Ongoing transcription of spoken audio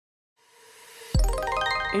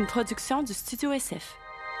une production du Studio SF.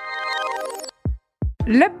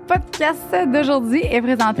 Le podcast d'aujourd'hui est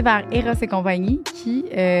présenté par Eros et compagnie qui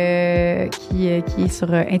est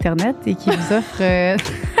sur Internet et qui vous offre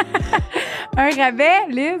un rabais,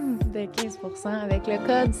 Liz, de 15% avec le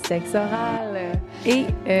code sexoral. Et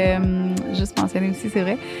juste mentionner aussi, c'est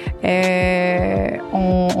vrai,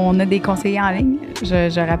 on a des conseillers en ligne.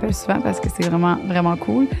 Je rappelle souvent parce que c'est vraiment, vraiment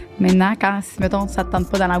cool. Maintenant, si, mettons, ça te tente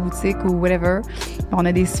pas dans la boutique ou whatever, on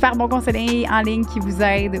a des super bons conseillers en ligne qui vous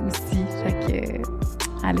aident aussi. Fait que,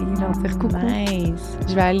 allez, leur dire coucou. Nice.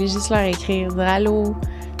 Je vais aller juste leur écrire, dire allô,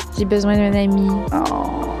 j'ai besoin d'un ami.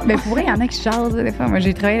 Oh, mais pour vrai, il y en a qui jasent des fois. Moi,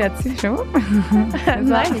 j'ai travaillé là-dessus, je sais pas.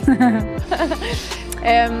 Nice.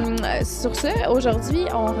 Sur ce, aujourd'hui,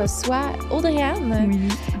 on reçoit Audréanne, Oui.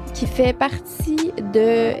 qui fait partie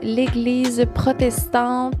de l'Église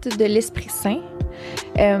protestante de l'Esprit Saint,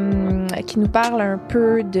 qui nous parle un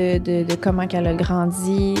peu de comment qu'elle a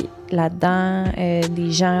grandi là-dedans,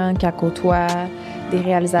 des gens qu'elle côtoie, des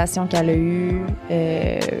réalisations qu'elle a eues.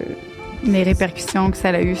 Les répercussions que ça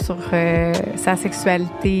a eu sur sa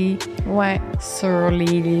sexualité, Ouais. sur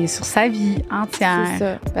sa vie entière. C'est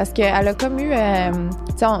ça. Parce qu'elle a comme eu... tu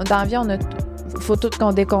sais, dans la vie, faut tout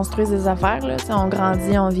qu'on déconstruise des affaires. Là. On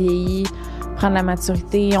grandit, on vieillit, prend de la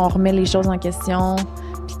maturité, on remet les choses en question,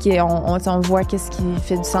 puis on voit qu'est-ce qui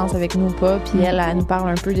fait du sens avec nous ou pas. Puis elle nous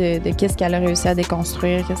parle un peu de qu'est-ce qu'elle a réussi à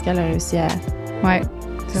déconstruire, qu'est-ce qu'elle a réussi à... Ouais,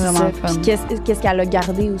 c'est vraiment fun. Puis qu'est-ce qu'elle a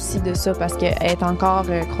gardé aussi de ça, parce qu'elle est encore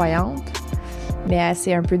croyante, mais elle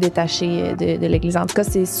s'est un peu détachée de l'Église. En tout cas,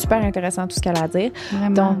 c'est super intéressant tout ce qu'elle a à dire.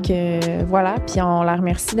 Vraiment. Donc, voilà. Puis on la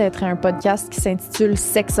remercie d'être un podcast qui s'intitule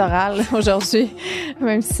Sexe oral aujourd'hui,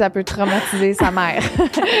 même si ça peut traumatiser sa mère.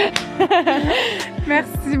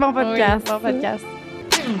 Merci, bon podcast. Oui, bon podcast.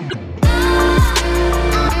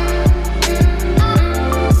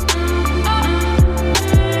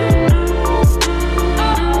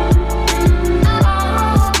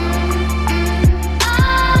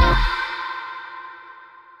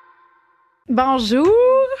 Bonjour,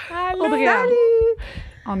 Audréanne. Salut!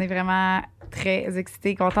 On est vraiment très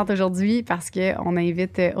excités, contente aujourd'hui parce qu'on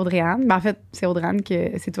invite Audréanne. Ben, en fait, c'est Audréanne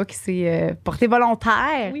c'est toi qui s'est portée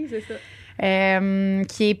volontaire. Oui, c'est ça.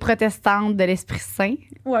 Qui est protestante de l'Esprit Saint.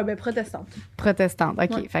 Ouais, ben protestante. Protestante,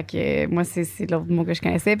 OK. Ouais. Fait que moi, c'est l'autre mot que je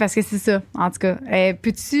connaissais parce que c'est ça, en tout cas.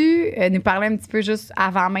 Peux-tu nous parler un petit peu juste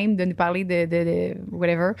avant même de nous parler de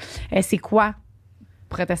whatever, c'est quoi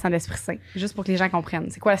protestant de l'Esprit Saint? Juste pour que les gens comprennent.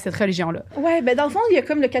 C'est quoi cette religion-là? Ouais, ben dans le fond, il y a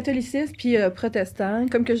comme le catholicisme puis protestant,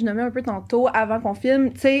 comme que je nommais un peu tantôt avant qu'on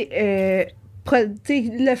filme. Tu sais,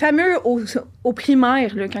 le fameux au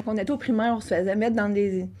primaire, là, quand on était au primaire, on se faisait mettre dans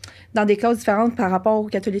des classes différentes par rapport au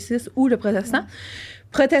catholicisme ou le protestant.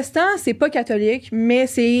 Protestant, c'est pas catholique, mais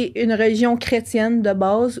c'est une religion chrétienne de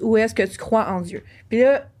base où est-ce que tu crois en Dieu. Puis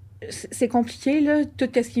là, c'est compliqué, là, tout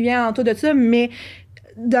ce qui vient autour de ça, mais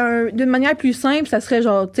d'une manière plus simple, ça serait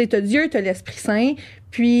genre, tu sais, t'as Dieu, t'as l'Esprit Saint,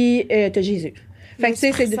 puis t'as Jésus. Fait que,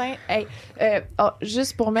 tu sais, c'est...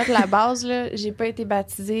 Juste pour mettre la base, là, j'ai pas été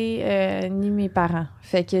baptisée ni mes parents.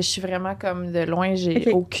 Fait que je suis vraiment comme de loin,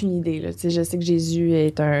 j'ai aucune idée. Là. Tu sais, je sais que Jésus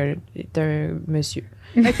est un monsieur.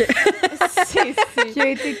 OK. Qui a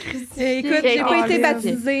été crucifié. Écoute, j'ai pas été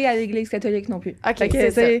baptisée à l'Église catholique non plus. OK, Fait que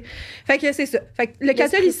c'est ça. Fait que le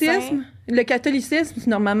catholicisme,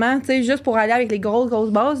 normalement, tu sais, juste pour aller avec les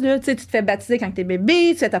grosses bases, là, tu sais, tu te fais baptiser quand t'es bébé,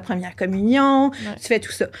 tu fais ta première communion, tu fais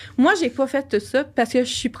tout ça. Moi, j'ai pas fait tout ça parce que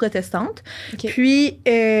je suis protestante. Okay. Puis,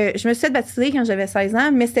 je me suis fait baptiser quand j'avais 16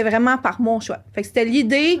 ans, mais c'était vraiment par mon choix. Fait que c'était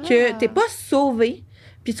l'idée que t'es pas sauvé,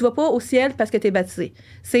 puis tu vas pas au ciel parce que t'es baptisé.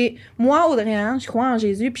 C'est moi, Audréanne, je crois en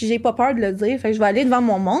Jésus, puis j'ai pas peur de le dire. Fait que je vais aller devant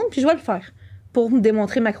mon monde, puis je vais le faire pour me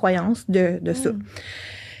démontrer ma croyance de ça.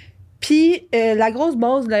 Puis la grosse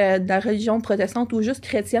base de la religion protestante ou juste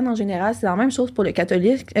chrétienne en général, c'est la même chose pour les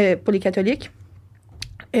catholiques. C'est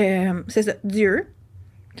ça, Dieu,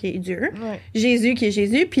 qui est Dieu, Jésus, qui est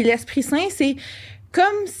Jésus, puis l'Esprit Saint, c'est comme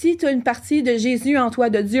si tu as une partie de Jésus en toi,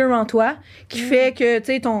 de Dieu en toi, qui fait que, tu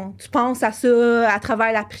sais, tu penses à ça à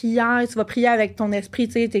travers la prière, tu vas prier avec ton esprit,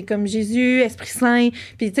 tu sais, t'es comme Jésus, Esprit Saint,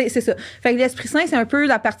 puis tu sais, c'est ça. Fait que l'Esprit Saint, c'est un peu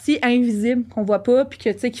la partie invisible qu'on voit pas, puis que,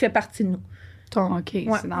 tu sais, qui fait partie de nous. OK,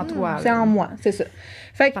 c'est dans toi. C'est en moi, c'est ça.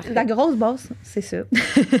 Fait que la grosse base, c'est ça.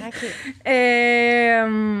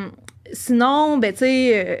 Sinon, ben, tu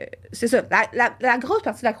sais, c'est ça. La grosse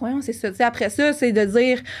partie de la croyance, c'est ça. Tu sais, après ça, c'est de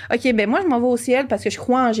dire, OK, ben, moi, je m'en vais au ciel parce que je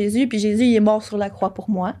crois en Jésus, puis Jésus, il est mort sur la croix pour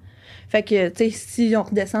moi. Fait que, tu sais, si on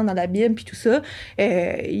redescend dans la Bible, puis tout ça,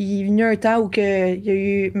 il est venu un temps où il y a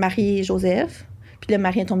eu Marie et Joseph, puis là,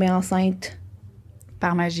 Marie est tombée enceinte.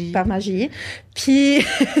 Par magie. Par magie. Puis,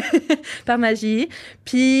 par magie.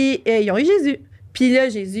 Puis, ils ont eu Jésus. Puis là,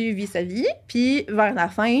 Jésus vit sa vie, puis vers la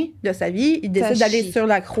fin de sa vie, il décide d'aller sur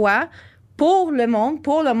la croix pour le monde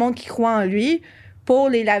qui croit en lui, pour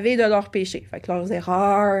les laver de leurs péchés. Fait que leurs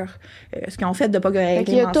erreurs, ce qu'ils ont fait de pas correct.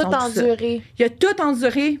 Il a tout enduré. Il a tout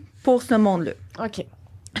enduré pour ce monde-là. OK.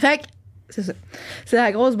 Fait que, c'est ça. C'est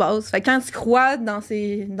la grosse base. Fait que quand tu crois dans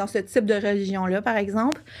ce type de religion-là, par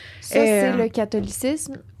exemple... Ça, c'est le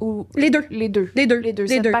catholicisme ou... Les deux. Les deux.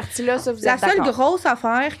 Cette partie-là, ça, vous êtes d'accord. La seule grosse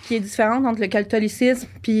affaire qui est différente entre le catholicisme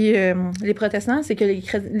puis les protestants, c'est que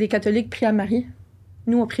les catholiques prient à Marie.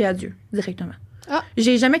 Nous, on prie à Dieu, directement. Ah.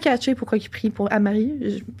 J'ai jamais catché pourquoi ils prient à Marie.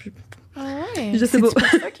 Je sais pas.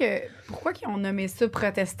 Pourquoi ils ont nommé ça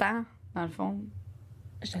protestant, dans le fond?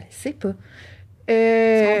 Je ne sais pas.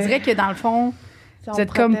 On dirait que, dans le fond, vous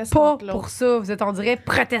êtes comme pas pour ça. Vous êtes, on dirait,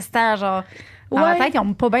 protestant, genre... Dans la tête, ils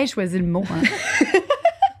n'ont pas bien choisi le mot. Hein.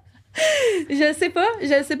 Je sais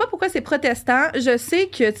pas pourquoi c'est protestant. Je sais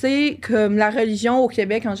que, tu sais, comme la religion au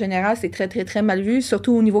Québec, en général, c'est très, très, très mal vu,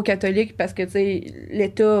 surtout au niveau catholique, parce que, tu sais,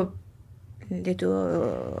 l'État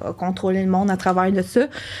a contrôlé le monde à travers de ça.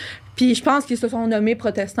 Puis je pense qu'ils se sont nommés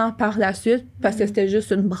protestants par la suite parce que c'était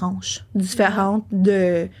juste une branche différente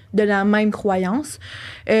de la même croyance.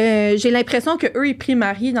 J'ai l'impression qu'eux, ils prient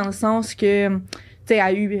Marie dans le sens que, tu sais,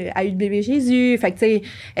 a eu le bébé Jésus. Fait que, tu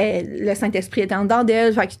sais, le Saint-Esprit était en dedans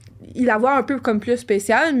d'elle. Fait qu'il la voit un peu comme plus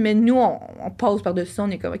spécial, mais nous, on passe par-dessus ça.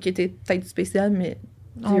 On est comme, OK, t'es peut-être spécial, mais...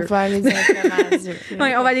 Dieu. On va aller directement à Dieu. Oui,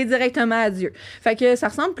 on va aller directement à Dieu. Fait que ça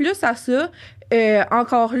ressemble plus à ça.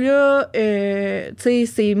 Encore là, tu sais,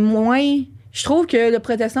 c'est moins... Je trouve que le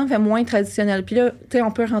protestant fait moins traditionnel. Puis là, tu sais,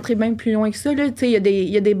 on peut rentrer bien plus loin que ça. Tu sais, il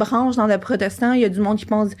y a des branches dans le protestant. Il y a du monde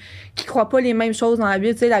qui croit pas les mêmes choses dans la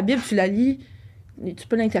Bible. Tu sais, la Bible, tu la lis, tu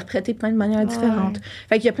peux l'interpréter de plein de manières différentes.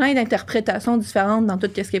 Fait qu'il y a plein d'interprétations différentes dans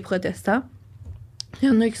tout ce qui est protestant. Il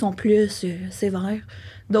y en a qui sont plus sévères,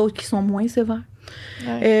 d'autres qui sont moins sévères.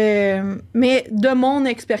 Mais de mon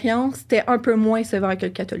expérience, c'était un peu moins sévère que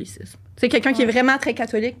le catholicisme. C'est quelqu'un qui est vraiment très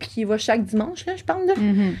catholique puis qui va chaque dimanche, là, je parle, là.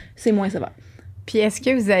 C'est moins sévère. Puis est-ce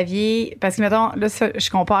que vous aviez... Parce que, mettons, là, ça, je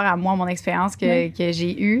compare à moi, mon expérience que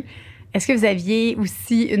j'ai eue. Est-ce que vous aviez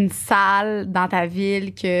aussi une salle dans ta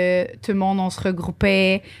ville que tout le monde, on se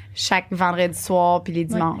regroupait chaque vendredi soir puis les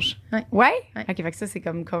dimanches? Ouais? OK, fait que ça, c'est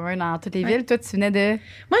comme commun dans toutes les villes. Toi, tu venais de...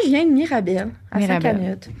 Moi, je viens de Mirabel, à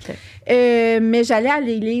Saint-Canute. Okay. Mais j'allais à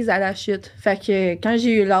l'église à la chute. Fait que quand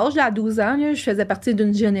j'ai eu l'âge, là, à 12 ans, là, je faisais partie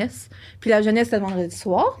d'une jeunesse. Puis la jeunesse, c'était le vendredi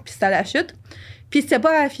soir, puis c'était à la chute. Puis c'était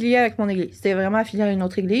pas affilié avec mon église. C'était vraiment affilié à une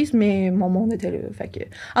autre église, mais mon monde était là. Fait que...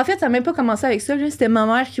 En fait, ça n'a même pas commencé avec ça. Là. C'était ma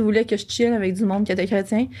mère qui voulait que je chill avec du monde qui était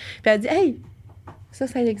chrétien. Puis elle a dit « Hey, ça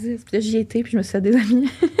existe. » Puis là, j'y étais, puis je me suis fait des amis.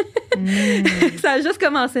 Ça a juste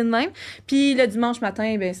commencé de même. Puis le dimanche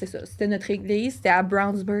matin, ben c'est ça. C'était notre église. C'était à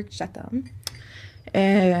Brownsburg, Chatham.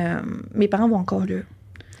 Mes parents vont encore là.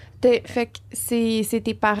 Fait que c'est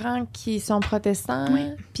tes parents qui sont protestants? Oui.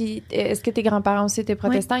 Puis est-ce que tes grands-parents aussi étaient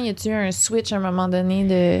protestants? Oui. Y a-tu eu un switch à un moment donné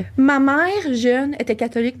de... Ma mère, jeune, était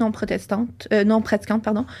catholique non pratiquante,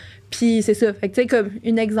 pardon. Puis c'est ça. Fait que tu sais, comme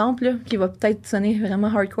un exemple là, qui va peut-être sonner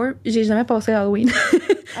vraiment hardcore, j'ai jamais passé l'Halloween.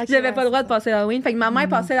 Okay, j'avais pas le droit de passer l'Halloween. Fait que ma mère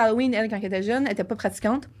passait l'Halloween, elle, quand elle était jeune, elle était pas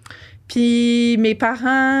pratiquante. Puis mes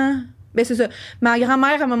parents... Ben c'est ça. Ma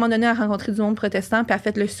grand-mère, à un moment donné, a rencontré du monde protestant, puis a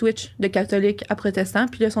fait le switch de catholique à protestant,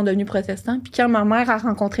 puis là, ils sont devenus protestants. Puis quand ma mère a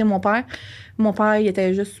rencontré mon père, il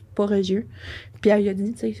était juste pas religieux. Puis elle lui a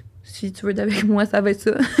dit, tu sais, si tu veux d'avec moi, ça va être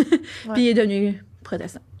ça. Puis il est devenu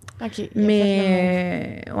protestant. OK.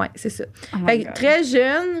 Mais, ouais, c'est ça. Fait que très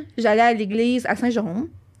jeune, j'allais à l'église à Saint-Jérôme,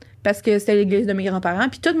 parce que c'était l'église de mes grands-parents.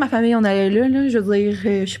 Puis toute ma famille, on allait là. Je veux dire,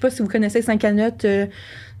 je sais pas si vous connaissez Saint-Canute,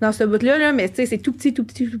 dans ce bout-là, mais tu sais, c'est tout petit.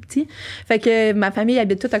 Fait que ma famille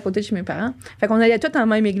habite toute à côté de chez mes parents. Fait qu'on allait tous dans la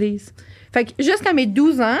même église. Fait que jusqu'à mes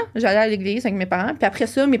 12 ans, j'allais à l'église avec mes parents. Puis après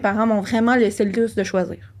ça, mes parents m'ont vraiment laissé le luxe de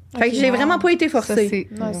choisir. Fait que j'ai vraiment pas été forcée.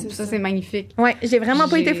 Ça, c'est magnifique. Ouais, j'ai vraiment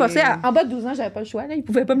pas été forcée. En bas de 12 ans, j'avais pas le choix. Là. Ils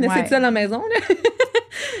pouvaient pas me laisser seule à la maison. Là.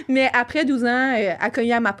 Mais après 12 ans, elle a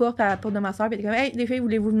cogné à ma porte, à la porte de ma soeur. Puis elle était comme, hey, les filles,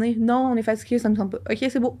 voulez-vous venir? Non, on est fatigués, ça me semble pas. OK,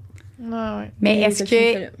 c'est beau. Mais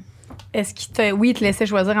est-ce qu'il te laissait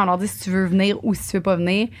choisir en leur disant si tu veux venir ou si tu veux pas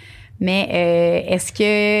venir? Mais est-ce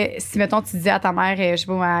que, si, mettons, tu dis à ta mère, je sais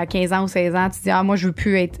pas, à 15 ans ou 16 ans, tu dis, moi, je veux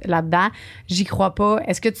plus être là-dedans, j'y crois pas,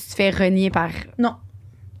 est-ce que tu te fais renier par... Non.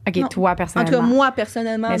 OK, non. Toi, personnellement. En tout cas, moi,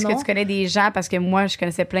 personnellement, mais est-ce que tu connais des gens, parce que moi, je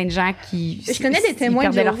connaissais plein de gens qui... Je connais des témoins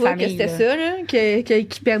de Jéhovah que c'était ça, là,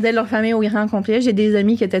 qui perdaient leur famille au grand complet. J'ai des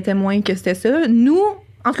amis qui étaient témoins que c'était ça. Nous,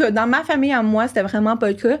 En tout cas, dans ma famille, à moi, c'était vraiment pas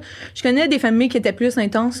le cas. Je connais des familles qui étaient plus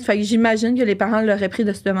intenses, fait que j'imagine que les parents l'auraient pris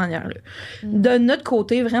de cette manière-là. De notre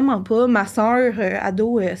côté, vraiment pas. Ma sœur,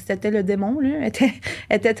 ado, c'était le démon, là.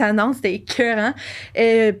 Elle était tendance, c'était écœurant.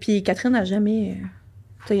 Puis Catherine n'a jamais...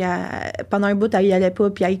 pendant un bout, elle y allait pas,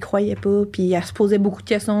 puis elle y croyait pas, puis elle se posait beaucoup de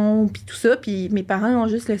questions, puis tout ça. Puis mes parents l'ont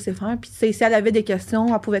juste laissé faire. Puis si elle avait des questions,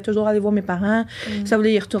 elle pouvait toujours aller voir mes parents. Ça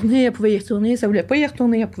voulait y retourner, elle pouvait y retourner. Ça voulait pas y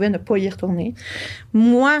retourner, elle pouvait ne pas y retourner.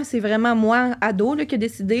 Moi, c'est vraiment moi, ado, là, qui a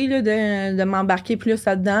décidé là, de m'embarquer plus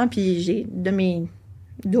là-dedans. Puis j'ai, de mes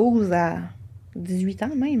 12 à 18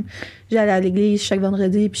 ans même, j'allais à l'église chaque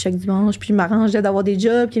vendredi, puis chaque dimanche, puis je m'arrangeais d'avoir des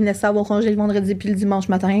jobs qui me laissaient avoir congé le vendredi puis le dimanche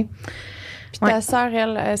matin. Puis ta sœur,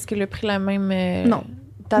 elle, est-ce qu'elle a pris la même... Non.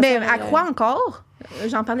 Mais elle croit encore.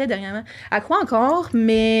 J'en parlais dernièrement. Elle croit encore,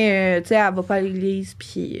 mais tu sais, elle va pas à l'église,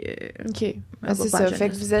 puis... OK. C'est ça. Fait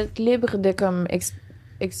que vous êtes libre de comme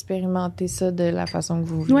expérimenter ça de la façon que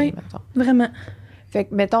vous voulez, oui, mettons. Vraiment. Fait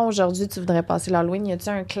que, mettons, aujourd'hui, tu voudrais passer l'Halloween. Y a-tu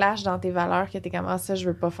un clash dans tes valeurs que t'es comme, ah, ça, je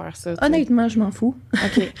veux pas faire ça? T'sais? Honnêtement, je m'en fous.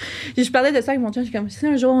 OK. Je parlais de ça avec mon chum. Je suis comme, si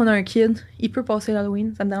un jour on a un kid, il peut passer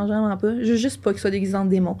l'Halloween. Ça me dérange vraiment pas. Je veux juste pas qu'il soit déguisé en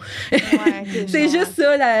démon. Ouais, okay, c'est juste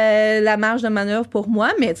ça, la marge de manœuvre pour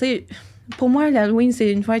moi. Mais, tu sais, pour moi, l'Halloween,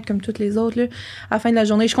 c'est une fête comme toutes les autres, là, à la fin de la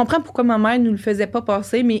journée. Je comprends pourquoi ma mère nous le faisait pas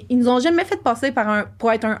passer, mais ils nous ont jamais fait passer pour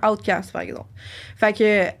être un outcast, par exemple. Fait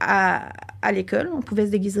que, à l'école, on pouvait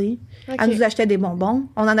se déguiser. Okay. Elle nous achetait des bonbons.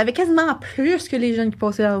 On en avait quasiment plus que les jeunes qui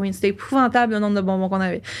passaient l'Halloween. C'était épouvantable le nombre de bonbons qu'on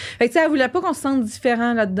avait. Fait que, tu sais, elle voulait pas qu'on se sente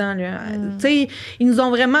différent là-dedans, là. Tu sais, ils nous ont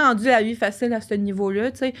vraiment rendu la vie facile à ce niveau-là,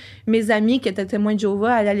 tu sais. Mes amis qui étaient témoins de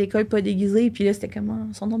Jéhovah allaient à l'école pas déguisés, puis là, c'était comme,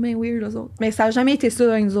 ils sont donc bien weird, les autres. Mais ça a jamais été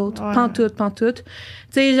ça avec nous autres. Ouais. Pantoute.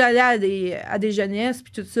 Tu sais, j'allais à des jeunesses,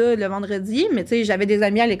 puis tout ça, le vendredi, mais tu sais, j'avais des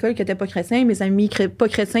amis à l'école qui étaient pas chrétiens. Mes amis pas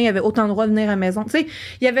chrétiens, ils avaient autant le droit de venir à la maison. Tu sais,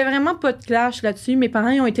 il y avait vraiment pas de clash là-dessus. Mes parents,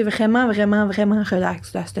 ils ont été vraiment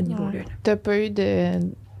relax à ce niveau-là. Ouais. T'as pas eu de...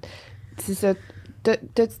 C'est ça.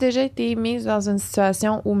 T'as-tu déjà été mise dans une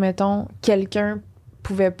situation où, mettons, quelqu'un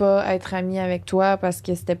pouvait pas être ami avec toi parce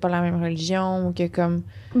que c'était pas la même religion ou que comme...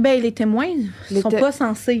 Ben, les témoins sont pas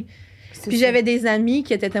censés. Puis j'avais des amis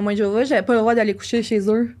qui étaient témoins de Jéhovah, j'avais pas le droit d'aller coucher chez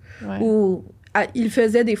eux. Ouais. Ou ils le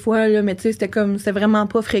faisaient des fois, là, mais tu sais, c'était vraiment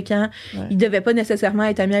pas fréquent. Ouais. Ils devaient pas nécessairement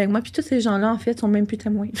être amis avec moi. Puis tous ces gens-là, en fait, sont même plus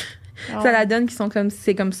témoins. Oh. Ça la donne qu'ils sont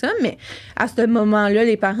c'est comme ça, mais à ce moment-là,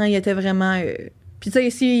 les parents, ils étaient vraiment... Puis tu sais,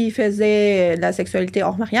 s'ils faisaient de la sexualité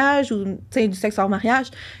hors mariage ou, tu sais, du sexe hors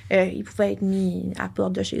mariage, ils pouvaient être mis à la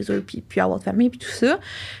porte de chez eux puis avoir de famille puis tout ça.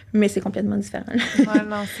 Mais c'est complètement différent. Ouais,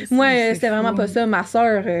 non, moi, c'était vraiment pas ça. Ma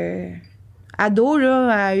sœur... ado, là,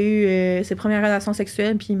 a eu ses premières relations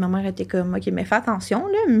sexuelles, puis ma mère était comme, OK, mais fais attention,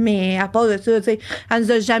 là, mais à part de ça, tu sais, elle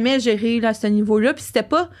nous a jamais géré, là, à ce niveau-là, puis c'était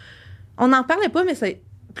pas... On n'en parlait pas, mais c'est...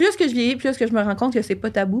 Plus que je vieillis, plus que je me rends compte que c'est pas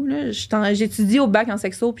tabou, là. J'étudie au bac en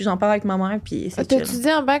sexo, puis j'en parle avec ma mère, puis c'est chill.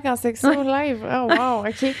 T'étudies en bac en sexo live? Oh, wow,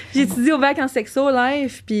 OK. J'étudie au bac en sexo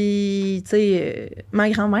live, puis, tu sais, ma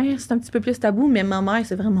grand-mère, c'est un petit peu plus tabou, mais ma mère,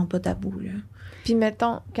 c'est vraiment pas tabou, là. Puis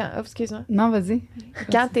mettons, excuse-moi. Non, vas-y.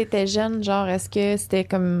 Quand t'étais jeune, genre, est-ce que c'était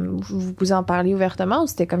comme, vous en parliez ouvertement ou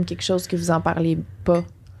c'était comme quelque chose que vous en parliez pas?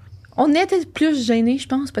 On était plus gênés, je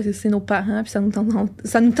pense, parce que c'est nos parents, puis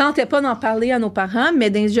ça nous tentait pas d'en parler à nos parents, mais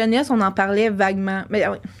dans les jeunesses, on en parlait vaguement. Mais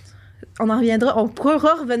oui, on en reviendra, on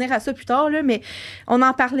pourra revenir à ça plus tard, là, mais on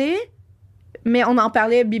en parlait, mais on en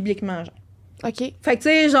parlait bibliquement, genre. OK. Fait que, tu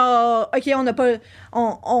sais, genre, OK, on n'a pas...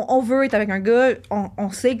 On veut être avec un gars,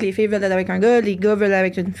 on sait que les filles veulent être avec un gars, les gars veulent être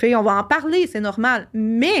avec une fille, on va en parler, c'est normal.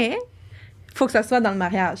 Mais, faut que ça soit dans le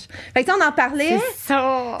mariage. Fait que, tu sais, on en parlait...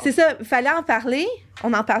 C'est ça, fallait en parler,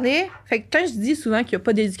 on en parlait. Fait que quand je dis souvent qu'il n'y a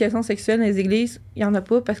pas d'éducation sexuelle dans les églises, il n'y en a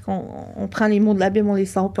pas parce qu'on prend les mots de la Bible, on les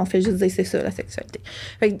sort, puis on fait juste dire c'est ça, la sexualité.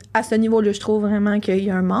 Fait que, à ce niveau-là, je trouve vraiment qu'il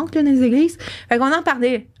y a un manque, là, dans les églises. Fait qu'on en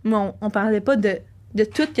parlait, mais on parlait pas de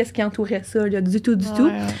tout ce qui entourait ça, là, du tout.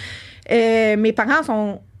 Ouais. Mes parents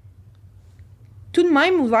sont tout de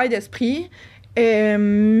même ouverts d'esprit,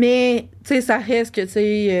 mais, tu sais, ça reste que, tu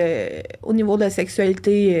sais, au niveau de la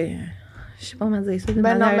sexualité, je sais pas comment dire ça.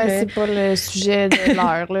 Ben non, mais c'est pas le sujet de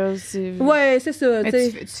l'heure, là. Ouais, c'est ça, tu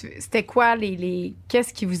sais. C'était quoi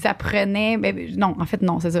qu'est-ce qui vous apprenait? Ben, non, en fait,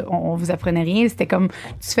 non, c'est ça. On vous apprenait rien. C'était comme,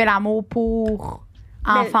 tu fais l'amour pour...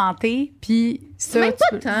 enfanter, puis ça... Même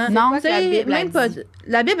pas tant. Non, la Bible, même pas.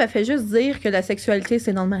 La Bible, elle fait juste dire que la sexualité,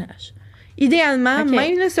 c'est dans le mariage. Idéalement, okay.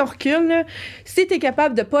 Même là, si on recule, là, si t'es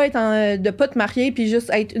capable de pas te marier puis juste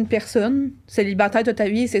être une personne célibataire toute ta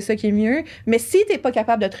vie, c'est ça qui est mieux. Mais si t'es pas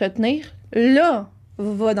capable de te retenir, là,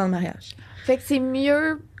 va dans le mariage. Fait que c'est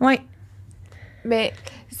mieux... Oui. Mais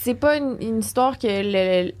c'est pas une histoire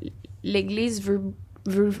que l'Église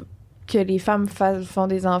veut que les femmes font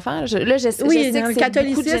des enfants. Je sais Oui, que dans le c'est beaucoup de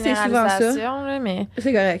catholicisme, c'est souvent ça. généralisation, là, mais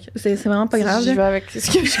C'est correct. C'est vraiment pas grave. je vais avec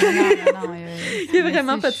ce que je connais. Il y a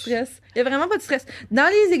vraiment pas de stress. Il y a vraiment pas de stress. Dans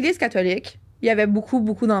les églises catholiques, il y avait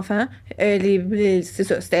beaucoup d'enfants. C'est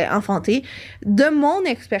ça, c'était enfanté. De mon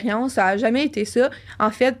expérience, ça a jamais été ça.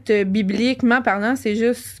 En fait, bibliquement parlant, c'est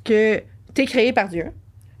juste que t'es créé par Dieu.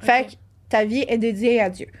 Fait que ta vie est dédiée à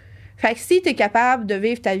Dieu. Fait que si t'es capable de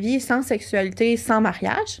vivre ta vie sans sexualité, sans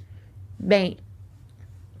mariage, ben...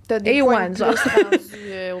 T'as des Et points one, de genre. plus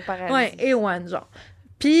rendus au paradis. Ouais, et one, genre.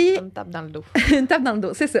 Puis... Ça me tape dans le dos. une tape dans le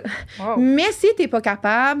dos, c'est ça. Wow. Mais si t'es pas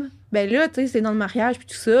capable, ben là, tu sais, c'est dans le mariage puis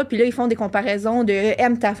tout ça. Puis là, ils font des comparaisons de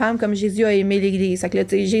aime ta femme comme Jésus a aimé l'Église. Fait que là,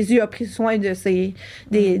 tu sais, Jésus a pris soin de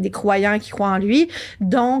des croyants qui croient en lui.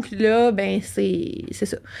 Donc là, ben c'est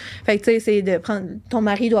ça. Fait que tu sais, c'est de prendre ton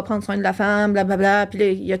mari doit prendre soin de la femme, blablabla. Puis là,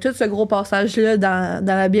 il y a tout ce gros passage là dans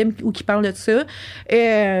la Bible où qui parle de ça.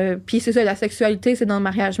 Puis c'est ça, la sexualité, c'est dans le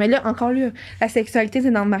mariage. Mais là, encore là, la sexualité,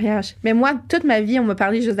 c'est dans le mariage. Mais moi, toute ma vie, on m'a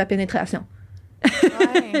parlé juste de la pénétration.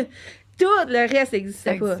 Ouais. Tout le reste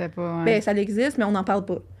n'existait Ça pas. existait pas, ouais. Ben, ça existe, mais on n'en parle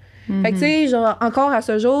pas. Mhm. Fait que, tu sais, genre, encore à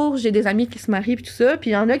ce jour, j'ai des amis qui se marient puis tout ça,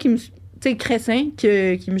 puis il y en a qui me... Tu sais, chrétiens, qui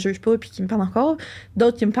me jugent pas puis qui me parlent encore.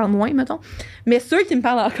 D'autres qui me parlent moins, mettons. Mais ceux qui me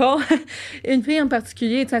parlent encore, une fille en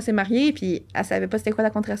particulier, tu sais, elle s'est mariée, puis elle savait pas c'était quoi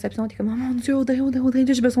la contraception. Elle était comme, oh mon Dieu, Audrey,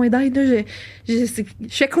 là, j'ai besoin d'aide, là, je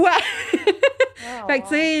fais quoi? Fait que,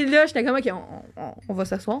 tu sais, là, j'étais comme, OK, on va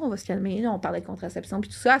s'asseoir, on va se calmer, là, on parlait de contraception, puis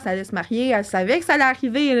tout ça, elle allait se marier, elle savait que ça allait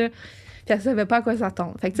arriver, là. Puis elle savait pas à quoi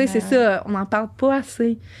s'attendre. Fait que, tu sais, c'est ça, on n'en parle pas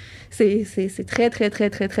assez. C'est très, très, très,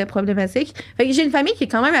 très, très problématique. Fait que j'ai une famille qui est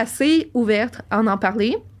quand même assez ouverte à en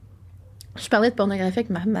parler. Je parlais de pornographie avec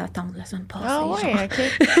ma tante la semaine passée. Ah ouais, genre. OK.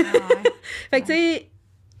 Fait que, tu sais,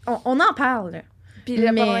 on en parle, là. Puis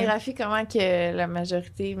la Mais- pornographie, comment que la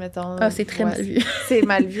majorité, mettons... Ah, c'est très mal vu. C'est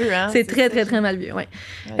mal vu, hein? C'est très, ça, très, très mal vu, ouais. Ouais,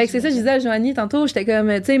 Fait que c'est ça, je disais à Joanie tantôt, j'étais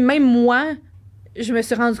comme, tu sais, même moi, je me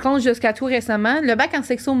suis rendu compte jusqu'à tout récemment, le bac en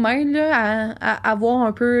sexo m'aide là, à avoir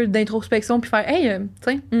un peu d'introspection puis faire, hey,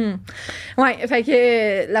 tu sais, ouais, fait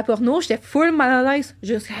que la porno, j'étais full mal à l'aise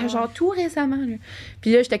jusqu'à genre tout récemment. Là.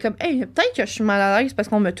 Puis là, j'étais comme, hey, peut-être que je suis mal à l'aise parce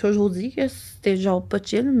qu'on m'a toujours dit que c'était genre pas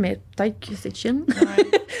chill, mais peut-être que c'est chill. Ouais.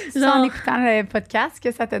 C'est Genre- en écoutant le podcast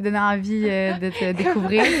que ça t'a donné envie de te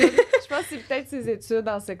découvrir. Je pense que c'est peut-être ses études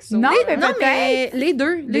en sexo. Non, hein? mais Non, mais peut-être. les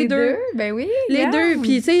deux. Ben oui. Les regarde. deux.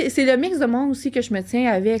 Puis, tu sais, c'est le mix de monde aussi que je me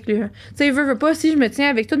tiens avec. Tu sais, veux pas, si je me tiens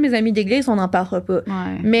avec tous mes amis d'église, on n'en parlera pas.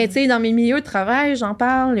 Ouais. Mais, tu sais, dans mes milieux de travail, j'en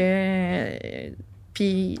parle.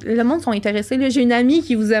 Puis, le monde sont intéressés. Là. J'ai une amie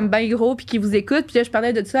qui vous aime bien gros, puis qui vous écoute. Puis là, je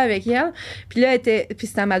parlais de ça avec elle. Puis là, puis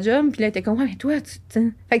c'était à ma job. Puis là, elle était comme, ouais, mais toi,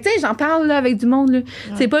 Fait que, tu sais, j'en parle là, avec du monde. Là.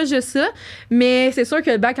 C'est pas juste ça. Mais c'est sûr que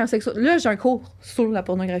le bac en sexo. Là, j'ai un cours sur la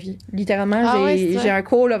pornographie. Littéralement, Ah ouais, c'est ça. j'ai un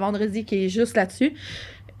cours le vendredi qui est juste là-dessus.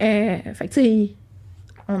 Fait que, tu sais,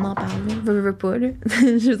 on en parle, là. Veux pas, là.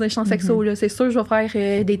 Je veux dire, je suis en sexo, là. C'est sûr que je vais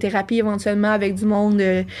faire des thérapies éventuellement avec du monde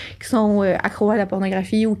qui sont accros à la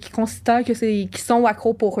pornographie ou qui considèrent qui sont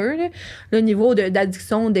accros pour eux, là. Le niveau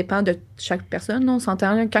d'addiction dépend de chaque personne, là, on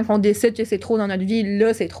s'entend, là. Quand on décide que c'est trop dans notre vie,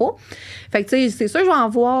 là, c'est trop. Fait que, tu sais, c'est sûr que je vais en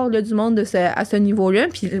voir, là, du monde à ce niveau-là.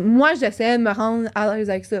 Puis moi, j'essaie de me rendre à l'aise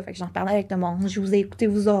avec ça. Fait que j'en parlais avec le monde. Je vous ai écouté,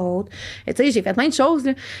 vous autres. Et tu sais, j'ai fait plein de choses,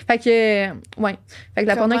 là. Fait que, ouais. Fait que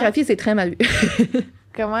la Comment? pornographie, c'est très mal vu.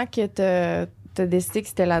 Comment que t'as décidé que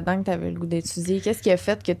c'était là-dedans que t'avais le goût d'étudier? Qu'est-ce qui a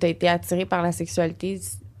fait que t'as été attirée par la sexualité?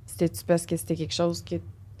 C'était-tu parce que c'était quelque chose que...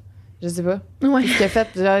 Je sais pas. Ouais. Qu'est-ce qui a fait?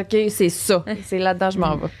 Genre, OK, c'est ça. C'est là-dedans, je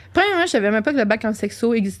m'en vais. Premièrement, je savais même pas que le bac en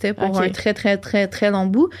sexo existait pour Ok. un très, très, très, très long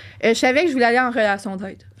bout. Je savais que je voulais aller en relation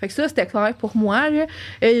d'aide. Fait que ça, c'était clair pour moi, là.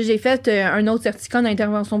 J'ai fait un autre certificat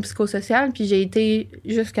d'intervention psychosociale, puis j'ai été,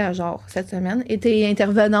 jusqu'à genre cette semaine, été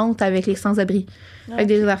intervenante avec les sans-abri. Avec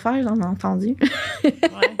des affaires, j'en ai entendu.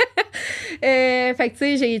 Fait que, tu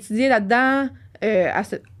sais, j'ai étudié là-dedans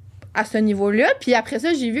à ce niveau-là. Puis après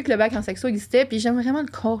ça, j'ai vu que le bac en sexo existait. Puis j'aime vraiment le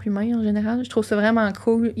corps humain en général. Je trouve ça vraiment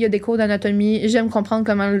cool. Il y a des cours d'anatomie. J'aime comprendre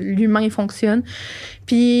comment l'humain fonctionne.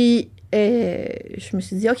 Puis je me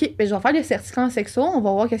suis dit, OK, ben, je vais faire le certificat en sexo. On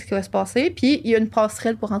va voir qu'est-ce qui va se passer. Puis il y a une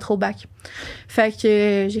passerelle pour rentrer au bac. Fait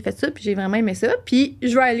que j'ai fait ça. Puis j'ai vraiment aimé ça. Puis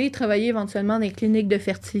je vais aller travailler éventuellement dans les cliniques de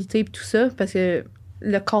fertilité et tout ça. Parce que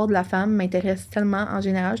le corps de la femme m'intéresse tellement en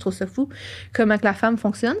général, je trouve ça fou comment que la femme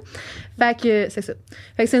fonctionne. Fait que c'est ça.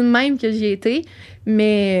 Fait que c'est le même que j'y ai été,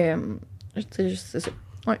 mais c'est ça.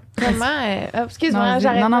 Ouais. Comment... excuse-moi, Non,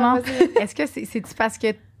 j'arrête. non. Vas-y. Est-ce que c'est-tu parce que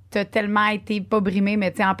t'as tellement été pas brimée, mais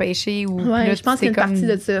tu sais, empêchée ou Ouais, là, je pense tu qu'il y t'es a une comme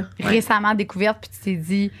partie de ça. Ouais. récemment découverte puis tu t'es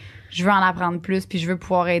dit je veux en apprendre plus puis je veux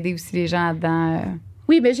pouvoir aider aussi les gens là-dedans.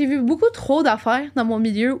 Oui, ben j'ai vu beaucoup trop d'affaires dans mon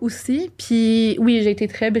milieu aussi. Puis oui, j'ai été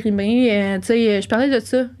très brimée. Tu sais, je parlais de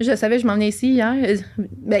ça. Je savais, je m'en venais ici hier.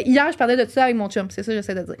 Ben, hier, je parlais de ça avec mon chum. C'est ça que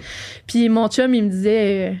j'essaie de dire. Puis mon chum, il me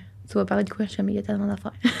disait... tu vas parler de quoi? Je sais, mais il y a tellement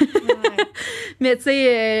d'affaires. Ouais. Mais tu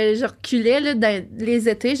sais, je reculais, là, dans les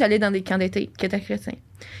étés, j'allais dans des camps d'été qui étaient chrétiens.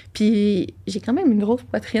 Puis j'ai quand même une grosse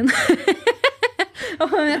poitrine. On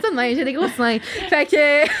va mettre ça de même, j'ai des grosses seins. Fait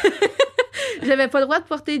que j'avais pas le droit de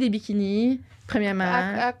porter des bikinis, premièrement.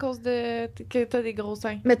 À cause de que t'as des gros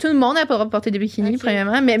seins. Mais tout le monde n'a pas le droit de porter des bikinis,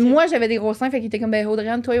 premièrement. Mais moi, j'avais des gros seins, fait qu'il était comme, ben,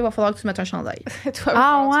 Audréanne, toi, il va falloir que tu mettes un chandail.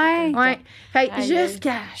 Ouais? Ouais. Fait que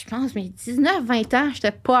jusqu'à, je pense, mes 19-20 ans,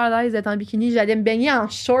 j'étais pas à l'aise d'être en bikini. J'allais me baigner en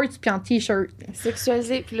shorts puis en t-shirt.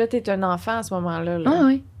 Sexualisé, puis là, t'es un enfant à ce moment-là. Là. Ah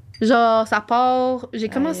oui. Genre, ça part... J'ai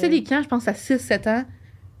commencé les camps, je pense, à 6-7 ans.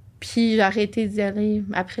 Puis j'ai arrêté d'y aller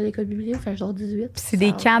après l'école biblique, enfin genre 18. Puis c'est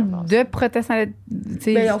des camps de protestants.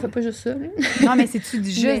 Ben, on fait pas juste ça. Là. Non, mais c'est-tu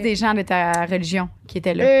juste des gens de ta religion qui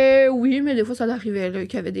étaient là? Oui, mais des fois, ça arrivait là,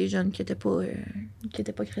 qu'il y avait des jeunes qui étaient pas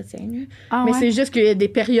chrétiens. Là. Ah, mais ouais? c'est juste qu'il y a des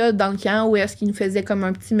périodes dans le camp où est-ce qu'ils nous faisaient comme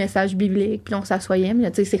un petit message biblique, puis on s'assoyait.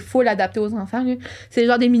 Mais tu sais, c'est full adapté aux enfants. Là. C'est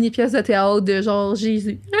genre des mini-pièces de théâtre de genre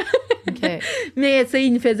Jésus. Okay. Mais tu sais,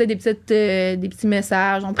 ils nous faisaient des petits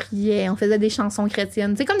messages, on priait, on faisait des chansons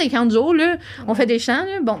chrétiennes. C'est comme des camps de jour, là. On fait des chants,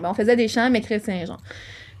 là. Bon, ben, on faisait des chants, mais chrétiens, genre.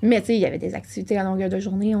 Mais tu sais, il y avait des activités à longueur de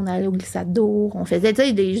journée. On allait au glissade d'eau. On faisait, tu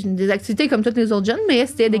sais, des activités comme toutes les autres jeunes, mais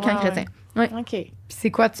c'était des camps chrétiens. Ouais. OK. Puis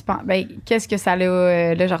c'est quoi, tu penses? Ben, qu'est-ce que ça a...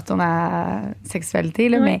 là, je retourne à la sexualité,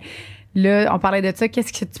 là, mais... Là, on parlait de ça.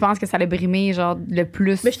 Qu'est-ce que tu penses que ça allait brimer, genre, le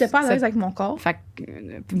plus? Mais j'étais pas à l'aise avec mon corps. Fait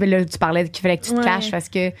que, là, tu parlais qu'il fallait que tu te caches parce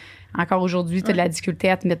que, encore aujourd'hui, tu as de la difficulté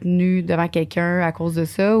à te mettre nue devant quelqu'un à cause de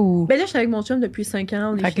ça ou. Ben là, je suis avec mon chum depuis 5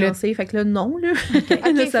 ans. On est fiancés. Fait que là, non, là.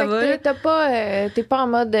 Okay, là, ça va. T'es pas en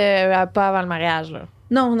mode pas avant le mariage, là.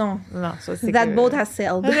 Non. Non, ça, c'est That boat has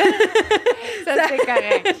sailed. Ça, c'est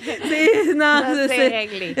correct. C'est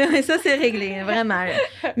réglé. Ça, c'est réglé, vraiment.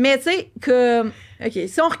 Mais tu sais, que... OK,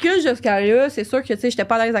 si on recule jusqu'à là, c'est sûr que, tu sais, j'étais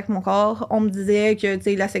pas à l'aise avec mon corps. On me disait que, tu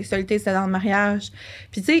sais, la sexualité, c'était dans le mariage.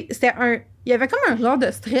 Puis, tu sais, c'était il y avait comme un genre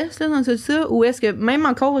de stress, là, dans tout ça, où est-ce que, même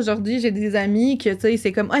encore aujourd'hui, j'ai des amis que, tu sais,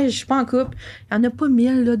 c'est comme, hey, je suis pas en couple. Il y en a pas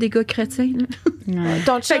 1000, là, des gars chrétiens, là.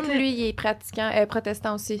 Ton chum, lui, il est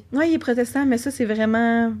protestant aussi. Oui, il est protestant, mais ça, c'est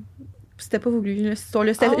vraiment... C'était pas voulu, là, cette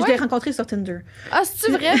histoire-là. Je l'ai rencontré sur Tinder. Ah,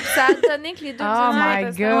 c'est-tu vrai? Puis ça a donné que les deux... Oh my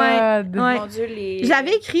God! Ouais. Mon Dieu, Je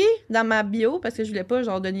l'avais écrit dans ma bio parce que je voulais pas,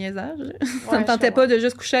 genre, de niaisage. Ça me tentait pas de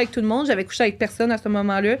juste coucher avec tout le monde. J'avais couché avec personne à ce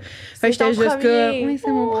moment-là. Fait que j'étais juste comme... Oui,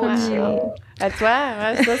 c'est mon premier. À toi?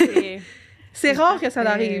 Ouais, ça, c'est... C'est rare que ça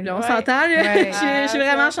arrive, là. On s'entend, là. Ouais. Je suis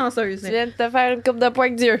vraiment chanceuse. Tu viens de te faire une coupe de poing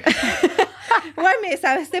avec Dieu. Ouais, mais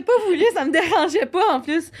c'était pas voulu, ça me dérangeait pas en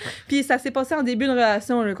plus. Puis ça s'est passé en début de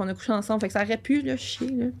relation là, qu'on a couché ensemble, fait que ça aurait pu là, chier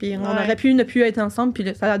là. Puis on aurait pu ne plus être ensemble, puis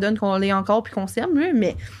là, ça la donne qu'on l'est encore puis qu'on s'aime là,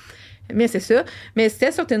 mais c'est ça. Mais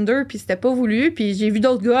c'était sur Tinder, puis c'était pas voulu, puis j'ai vu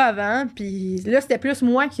d'autres gars avant, puis là c'était plus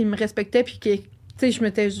moi qui me respectais puis qui, tu sais, je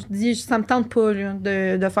m'étais dit ça me tente pas là,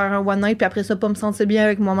 de faire un one night puis après ça pas me sentir bien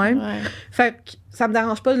avec moi-même. Ouais. Fait que ça me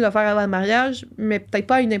dérange pas de le faire avant le mariage, mais peut-être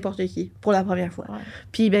pas avec n'importe qui pour la première fois. Ouais.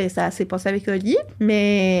 Puis ben ça s'est passé avec Oli,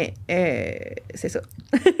 mais c'est ça.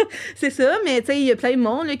 C'est ça, mais tu sais il y a plein de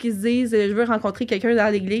monde là, qui se disent je veux rencontrer quelqu'un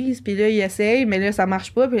dans l'église, puis là ils essayent, mais là ça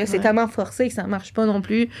marche pas, puis là c'est tellement forcé que ça marche pas non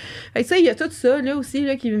plus. Fait que tu sais il y a tout ça là aussi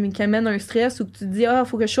là qui amène un stress où tu te dis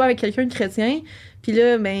faut que je sois avec quelqu'un de chrétien, puis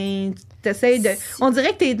là ben t'essayes de... On dirait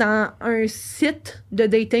que t'es dans un site de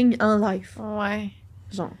dating en live. Ouais.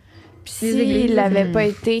 Genre. Puis s'il l'avait pas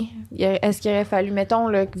été, est-ce qu'il aurait fallu, mettons,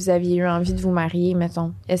 là, que vous aviez eu envie de vous marier,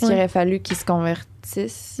 mettons, est-ce qu'il aurait fallu qu'il se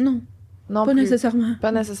convertisse? Non, pas nécessairement.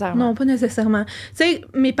 Pas nécessairement. Non, pas nécessairement. Tu sais,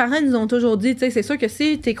 mes parents nous ont toujours dit, tu sais, c'est sûr que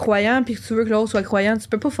si t'es croyant puis que tu veux que l'autre soit croyant, tu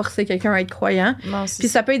peux pas forcer quelqu'un à être croyant. Puis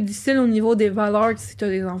ça peut être difficile au niveau des valeurs si t'as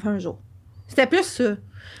des enfants un jour. C'était plus ça.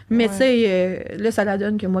 Mais tu sais, là, ça la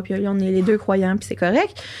donne que moi puis Oli, on est les deux croyants, puis c'est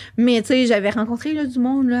correct. Mais tu sais, j'avais rencontré là, du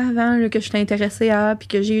monde là, avant là, que j'étais intéressée à, puis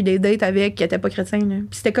que j'ai eu des dates avec qui n'étaient pas chrétiens. Là.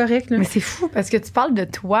 Puis c'était correct. Là. Mais c'est fou, parce que tu parles de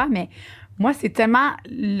toi, mais moi, c'est tellement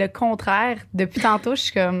le contraire. Depuis tantôt, je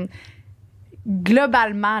suis comme...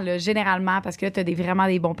 Globalement, là, généralement, parce que là, t'as vraiment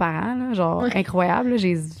des bons parents, là, genre incroyables.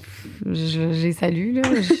 J'ai salue, là.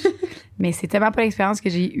 Mais c'est tellement pas l'expérience que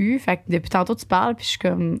j'ai eue. Fait que depuis tantôt, tu parles, puis je suis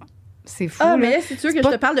comme... C'est fou. Ah, mais là, c'est sûr que je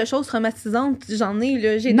te parle de choses traumatisantes. J'en ai,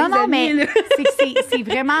 là. J'ai des amis, mais là. c'est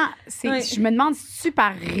vraiment... Je me demande si c'est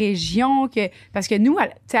par région que... Parce que nous, tu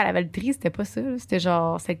sais, à la Valtrie, c'était pas ça. Là. C'était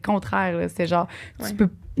genre... C'est le contraire. Là. C'était genre... Tu peux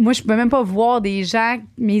moi, je pouvais même pas voir des gens,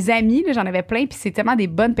 mes amis, là, j'en avais plein, puis c'est tellement des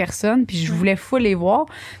bonnes personnes, puis je voulais full les voir,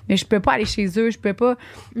 mais je pouvais pas aller chez eux, je pouvais pas...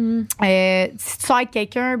 si tu sors avec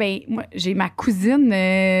quelqu'un, ben moi, j'ai ma cousine,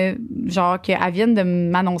 genre, qu'elle vient de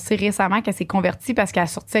m'annoncer récemment qu'elle s'est convertie parce qu'elle a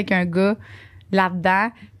sorti avec un gars là-dedans,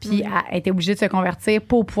 puis elle était obligée de se convertir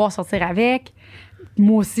pour pouvoir sortir avec.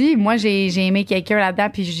 Moi aussi, j'ai aimé quelqu'un là-dedans,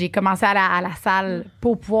 puis j'ai commencé à la salle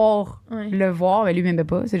pour pouvoir le voir. Mais lui, il m'aimait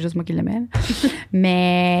pas, c'est juste moi qui l'aimais.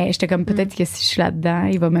 Mais j'étais comme, peut-être que si je suis là-dedans,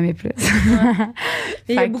 il va m'aimer plus.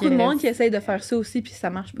 Il y a beaucoup de monde qui essaye de faire ça aussi, puis ça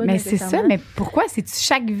marche pas. Mais c'est ça, mais pourquoi? C'est-tu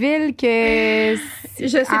chaque ville que... Je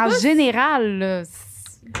sais pas. En général, là...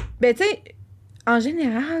 Ben, tu sais, en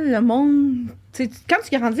général, le monde... Quand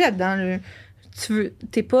tu grandis là-dedans, là,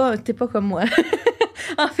 t'es pas comme moi.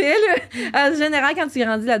 En fait, là, en général, quand tu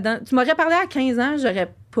grandis là-dedans, tu m'aurais parlé à 15 ans,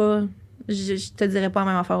 j'aurais pas... Je te dirais pas la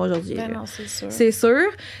même affaire aujourd'hui. Ben non, c'est sûr. C'est sûr.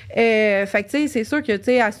 Fait que, tu sais, c'est sûr que, tu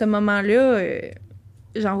sais, à ce moment-là,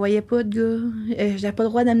 j'en voyais pas de gars. J'avais pas le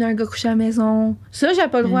droit d'amener un gars coucher à la maison. Ça, j'avais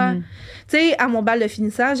pas le droit. Tu sais, à mon bal de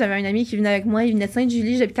finissage, j'avais un ami qui venait avec moi. Il venait de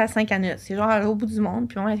Sainte-Julie, j'habitais à Saint-Canas. C'est genre au bout du monde.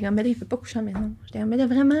 Puis moi, elle était comme, ben là, il peut pas coucher à la maison. J'étais comme, ben là,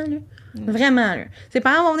 vraiment, là. Vraiment, là. Ses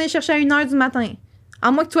parents vont venir chercher à 1h du matin. À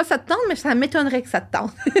moins que toi, ça te tente, mais ça m'étonnerait que ça te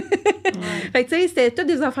tente. Fait que, tu sais, c'était toutes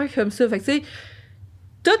des affaires comme ça. Fait que, tu sais,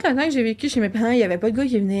 tout le temps que j'ai vécu chez mes parents, il n'y avait pas de gars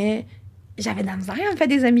qui venait. J'avais de la misère à me faire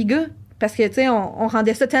des amis gars. Parce que, tu sais, on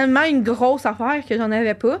rendait ça tellement une grosse affaire que j'en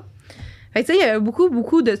avais pas. Fait que, tu sais, il y avait beaucoup,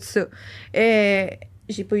 beaucoup de ça.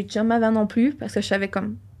 J'ai pas eu de chum avant non plus, parce que je savais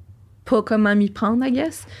comme pas comment m'y prendre, I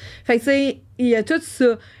guess. Fait que, tu sais, il y a tout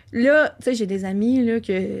ça. Là, tu sais, j'ai des amis, là,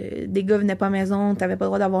 que des gars venaient pas à la maison, t'avais pas le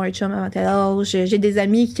droit d'avoir un chum avant tel âge. J'ai des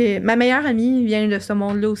amis que... Ma meilleure amie vient de ce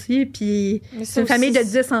monde-là aussi, puis c'est une famille de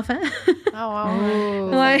 10 enfants. Ah,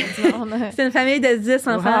 wow! Ouais. C'est une famille de 10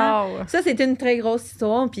 enfants. Wow. Ça, c'était une très grosse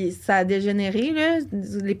histoire, puis ça a dégénéré, là.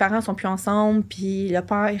 Les parents sont plus ensemble, puis le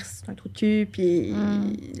père, c'est un trou de cul, puis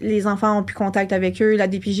les enfants ont plus contact avec eux. La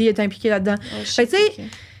DPJ est impliquée là-dedans. Fait que, tu sais...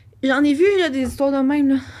 J'en ai vu là, des histoires de même,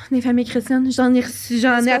 là, des familles chrétiennes. J'en ai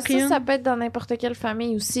appris une. Ça peut être dans n'importe quelle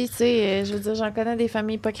famille aussi, tu sais. Je veux dire, j'en connais des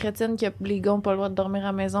familles pas chrétiennes que les gars n'ont pas le droit de dormir à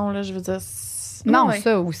la maison, là. Je veux dire... Non,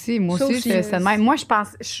 ça aussi. Moi ça aussi, c'est le même. Moi,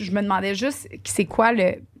 je me demandais juste, c'est quoi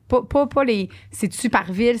le... Pas les... C'est-tu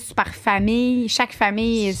par ville, c'est-tu par famille? Chaque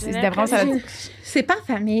famille, c'est par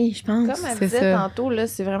famille, je pense. Comme elle disait tantôt, là,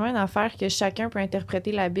 c'est vraiment une affaire que chacun peut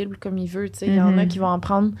interpréter la Bible comme il veut, tu sais. Il y en a qui vont en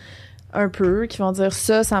prendre un peu, qui vont dire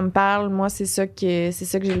ça me parle, moi c'est ça que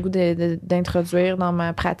j'ai le goût d'introduire dans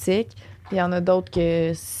ma pratique. Puis il y en a d'autres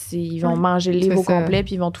que ils vont manger le livre au complet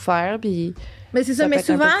puis ils vont tout faire puis mais c'est ça, mais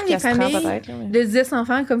souvent les familles de 10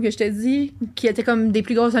 enfants comme que je te dis qui étaient comme des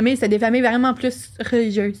plus grosses familles, c'était des familles vraiment plus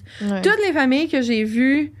religieuses. Toutes les familles que j'ai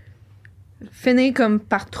vues finir comme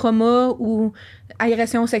par trauma ou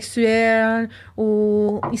agression sexuelle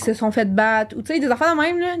ou ils se sont fait battre ou tu sais des affaires de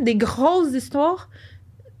même là, des grosses histoires.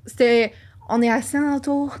 C'était, on est assis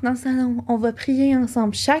autour dans le salon, on va prier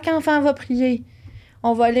ensemble. Chaque enfant va prier.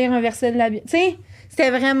 On va lire un verset de la Bible. Tu sais, c'était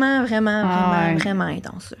vraiment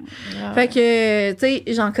intense. Fait que, tu sais,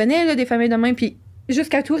 j'en connais là, des familles de même. Puis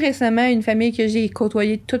jusqu'à tout récemment, une famille que j'ai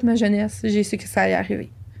côtoyée toute ma jeunesse, j'ai su que ça allait arriver.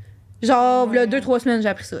 Genre, là, 2-3 semaines, j'ai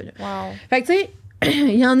appris ça. Là. Wow. Fait que, tu sais,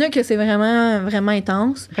 il y en a que c'est vraiment, vraiment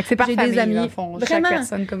intense. Fait que c'est par j'ai famille, des amis. dans le fond. Chaque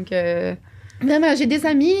personne comme que... Vraiment, j'ai des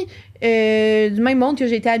amis du même monde que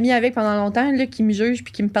j'ai été amie avec pendant longtemps, là, qui me jugent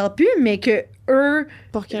puis qui me parlent plus, mais que eux...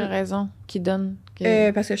 Pour quelle raison? Qui donnent?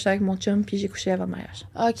 Parce que j'étais avec mon chum puis j'ai couché avant le mariage.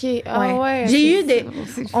 OK. Ah ouais. J'ai eu des...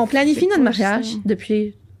 On planifie notre mariage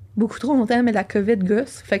depuis beaucoup trop longtemps, mais la COVID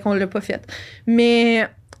gosse, fait qu'on l'a pas fait. Mais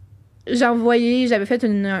j'avais fait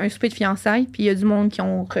un souper de fiançailles puis il y a du monde qui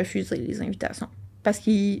ont refusé les invitations parce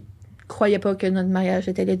qu'ils croyaient pas que notre mariage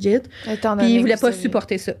était legit puis ils voulaient pas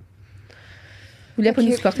supporter ça. Ils voulaient pas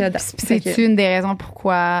nous supporter là-dedans. C'est une des raisons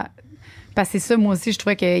pourquoi... Parce que c'est ça, moi aussi, je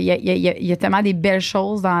trouvais qu'il y a tellement des belles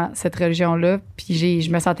choses dans cette religion-là. Puis je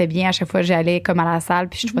me sentais bien à chaque fois que j'allais comme à la salle.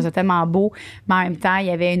 Puis je trouvais ça tellement beau. Mais en même temps, il y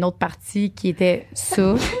avait une autre partie qui était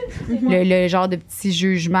ça. le genre de petit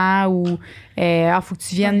jugement où faut que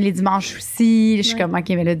tu viennes les dimanches aussi. Je suis comme, OK,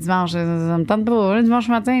 mais le dimanche, ça me tente pas. Le dimanche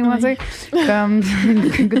matin, moi, tu sais. Comme,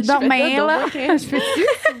 dormir, là. Je fais-tu,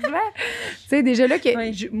 s'il vous plaît? Tu sais, déjà là,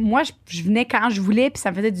 moi, je venais quand je voulais. Puis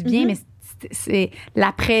ça me faisait du bien. Mais c'est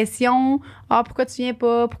la pression. Pourquoi tu viens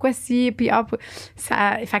pas? Pourquoi si? Puis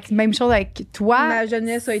ça fait que même chose avec toi. Ma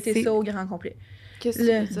jeunesse a été ça au grand complet. Qu'est-ce que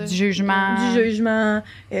tu veux dire? Du jugement. Du jugement.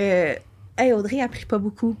 Audrey a pris pas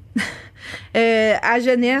beaucoup. À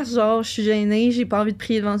jeunesse, genre, je suis gênée, j'ai pas envie de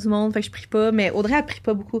prier devant du monde, fait que je prie pas. Mais Audrey a pris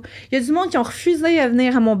pas beaucoup. Il y a du monde qui ont refusé à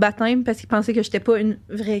venir à mon baptême parce qu'ils pensaient que j'étais pas une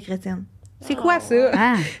vraie chrétienne. C'est quoi ça?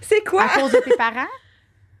 Ah. C'est quoi? À cause de tes parents?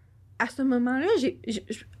 À ce moment-là,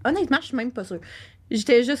 honnêtement, je suis même pas sûre.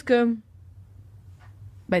 J'étais juste comme...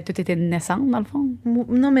 Ben, toi, t'étais naissante, dans le fond.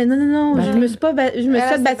 Non, mais non. Ben, je me suis pas je me suis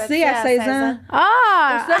fait baptiser à 16 ans.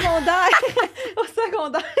 Ah! Au secondaire. Au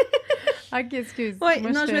secondaire. OK, excuse. Oui,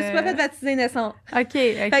 non, je me suis pas fait baptiser naissante. OK.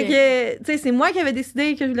 Fait que, tu sais, c'est moi qui avais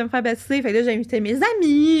décidé que je voulais me faire baptiser. Fait que là, j'ai invité mes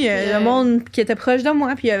amis, le monde qui était proche de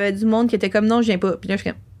moi, puis il y avait du monde qui était comme non, je viens pas. Puis là, je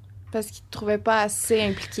suis comme... Parce qu'ils te trouvaient pas assez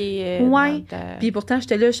impliqué. Ouais. Puis pourtant,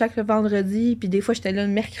 j'étais là chaque vendredi, puis des fois, j'étais là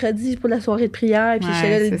le mercredi pour la soirée de prière, puis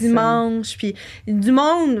j'étais là le dimanche, puis du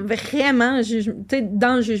monde, vraiment, tu sais,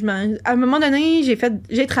 dans le jugement. À un moment donné,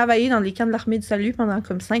 j'ai travaillé dans les camps de l'Armée du Salut pendant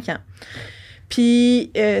comme 5 ans.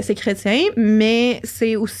 Puis c'est chrétien, mais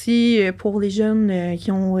c'est aussi pour les jeunes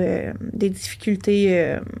qui ont des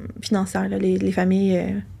difficultés financières, là, les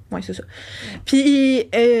familles. Ouais, c'est ça. Puis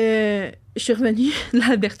je suis revenue de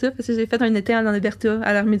l'Alberta parce que j'ai fait un été en Alberta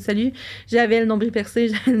à l'Armée du Salut. j'avais le nombril percé,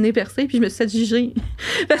 j'avais le nez percé, puis je me suis fait juger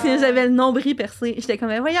parce que j'avais le nombril percé. J'étais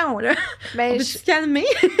comme, voyons, là, on peut se calmer.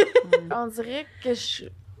 On dirait que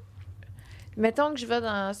mettons que je vais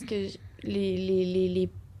dans ce que les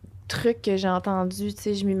trucs que j'ai entendus, tu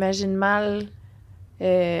sais, je m'imagine mal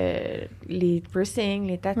les piercings,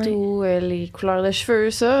 les tatous, les couleurs de cheveux,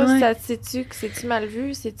 ça, c'est-tu mal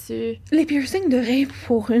vu? Les piercings de rire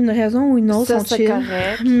pour une raison ou une autre ça, sont c'est chill.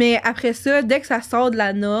 correct. Mais après ça, dès que ça sort de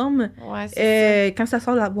la norme, quand ça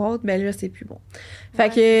sort de la boîte, ben là, c'est plus bon. Fait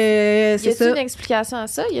que c'est ça. Y a-t-il une explication à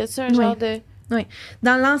ça? Y a-t-il un genre de... Oui.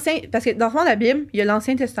 Dans l'Ancien... Parce que dans le fond de la Bible, il y a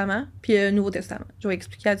l'Ancien Testament puis le Nouveau Testament. Je vais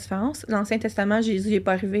expliquer la différence. L'Ancien Testament, Jésus n'est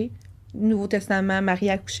pas arrivé. Nouveau Testament, Marie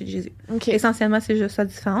a accouché de Jésus. Okay. Essentiellement, c'est juste la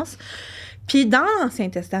différence. Puis dans l'Ancien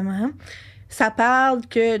Testament, ça parle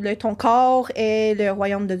que ton corps est le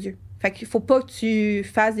royaume de Dieu. Fait qu'il faut pas que tu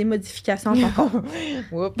fasses des modifications à ton corps.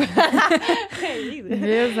 Oups!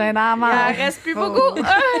 Il en reste plus beaucoup!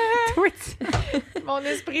 Mon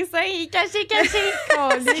esprit saint, il est caché!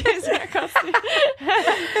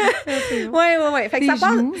 Ouais. Fait que ça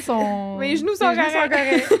parle... Mes genoux sont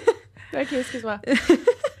corrects. OK, excuse-moi.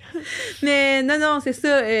 Mais non, c'est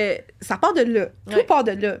ça. Ça part de là. Tout part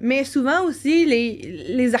de là. Mais souvent aussi,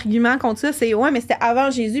 les arguments contre ça, c'est mais c'était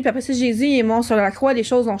avant Jésus, puis après ça, Jésus il est mort sur la croix, les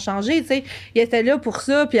choses ont changé, tu sais. Il était là pour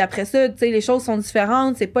ça, puis après ça, tu sais, les choses sont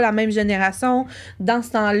différentes, c'est pas la même génération. Dans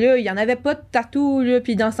ce temps-là, il y en avait pas de tatou, là,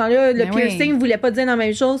 puis dans ce temps-là, le piercing voulait pas dire la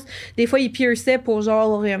même chose. Des fois, il pierçait pour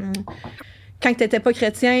genre... quand t'étais pas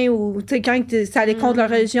chrétien ou quand ça allait contre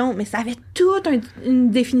leur religion, mais ça avait toute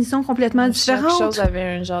une définition complètement différente. Chaque chose avait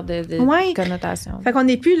un genre de connotation. Fait qu'on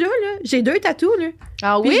n'est plus là. J'ai 2 tatous, là.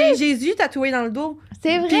 Ah oui? Puis j'ai Jésus tatoué dans le dos.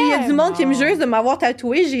 C'est vrai! Puis il y a du monde qui me juge de m'avoir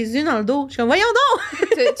tatoué Jésus dans le dos. Je suis comme, voyons donc!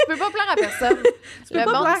 tu peux pas plaire à personne. Tu peux le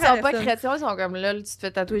pas monde plaire qui à sont pas personne. chrétiens, ils sont comme là, tu te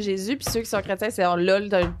fais tatouer Jésus, puis ceux qui sont chrétiens, c'est lol,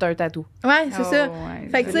 t'as un tatou. Ouais, c'est ça. Ouais,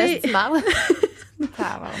 fait que tu sais... C'est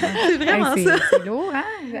vraiment ça. C'est lourd, hein?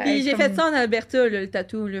 Puis j'ai fait ça en Alberta, là, le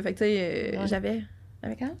tatou. Là. Fait que tu sais, j'avais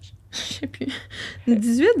quel âge? Je sais plus.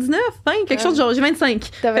 18, 19, 20, quelque chose de genre. J'ai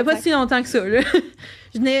 25. Ça fait pas si longtemps que ça, là.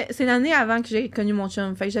 C'est l'année avant que j'ai connu mon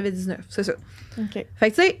chum. Fait que j'avais 19, c'est ça. OK.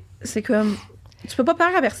 Fait que tu sais, c'est comme... Tu peux pas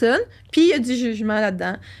plaire à personne. Puis il y a du jugement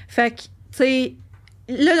là-dedans. Fait que, tu sais...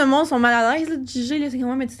 Là, le monde sont mal à l'aise là, de juger. Là, c'est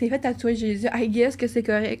comme, mais tu t'es fait tatouer Jésus. I guess que c'est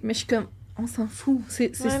correct. Mais je suis comme... On s'en fout.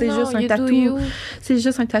 C'est juste un tatou. C'est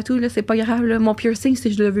juste un tatou, là. C'est pas grave, là. Mon piercing,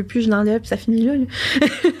 si je le veux plus, je l'enlève, puis ça finit là.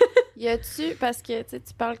 Y a-tu, parce que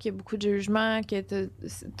tu parles qu'il y a beaucoup de jugements, que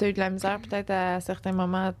t'as eu de la misère peut-être à certains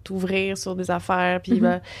moments à t'ouvrir sur des affaires, puis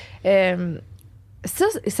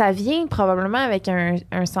ça vient probablement avec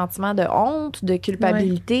un sentiment de honte, de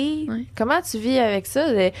culpabilité. Ouais. Comment tu vis avec ça?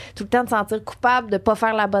 Tout le temps de te sentir coupable de pas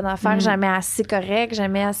faire la bonne affaire, jamais assez correct,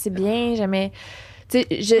 jamais assez bien, jamais... Tu sais,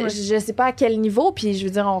 je sais pas à quel niveau, puis je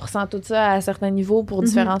veux dire, on ressent tout ça à certains niveaux pour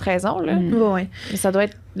différentes raisons, là. Ouais. Mais ça doit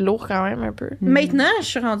être lourd quand même un peu. Maintenant, je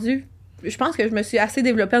suis rendue... Je pense que je me suis assez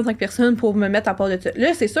développée en tant que personne pour me mettre à part de ça.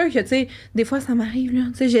 Là, c'est sûr que, tu sais, des fois, ça m'arrive, là.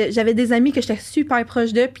 Tu sais, j'avais des amis que j'étais super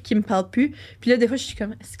proche d'eux puis qui me parlent plus. Puis là, des fois, je suis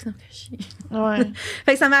comme, est-ce que ça me fait chier? Ouais.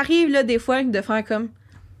 Fait que ça m'arrive, là, des fois, de faire comme...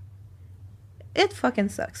 It fucking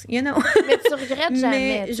sucks, you know? Mais tu regrettes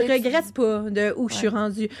jamais. Mais je regrette pas de où je suis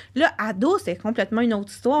rendue. Là, ado, c'est complètement une autre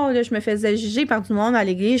histoire. Là. Je me faisais juger par du monde à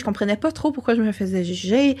l'église. Je comprenais pas trop pourquoi je me faisais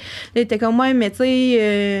juger. Là, il était comme, ouais, mais tu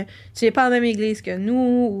sais, tu n'es pas à la même église que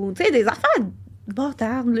nous. Ou, tu sais, des affaires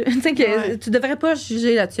bâtardes. Tu sais, que tu devrais pas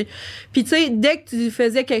juger là-dessus. Puis, tu sais, dès que tu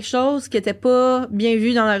faisais quelque chose qui était pas bien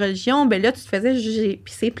vu dans la religion, ben là, tu te faisais juger.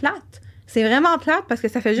 Puis c'est plate. C'est vraiment plate parce que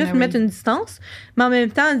ça fait juste mettre une distance. Mais en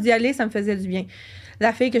même temps, d'y aller, ça me faisait du bien.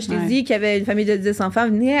 La fille que je t'ai dit, qui avait une famille de 10 enfants,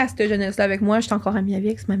 venait à cette jeunesse-là avec moi. J'étais encore amie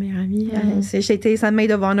avec, c'est ma meilleure amie. J'ai été sa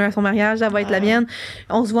maid of honor à son mariage, elle va être la mienne.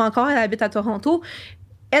 On se voit encore, elle habite à Toronto.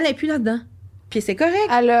 Elle n'est plus là-dedans. Puis c'est correct.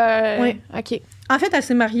 Elle a... Oui. OK. En fait, elle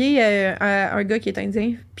s'est mariée à un gars qui est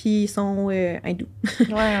indien, puis ils sont hindous.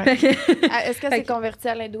 Ouais. Est-ce qu'elle s'est convertie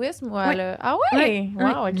à l'hindouisme ou à le... Ah ouais?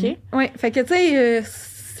 Wow, OK. Oui, fait que tu sais,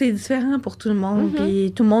 c'est différent pour tout le monde,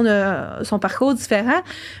 puis tout le monde a son parcours différent,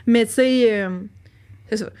 mais tu sais,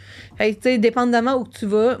 c'est ça. Fait que tu sais, dépendamment où tu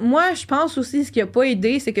vas, moi, je pense aussi, ce qui a pas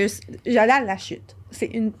aidé, c'est que j'allais à La Chute. C'est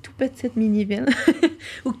une toute petite mini-ville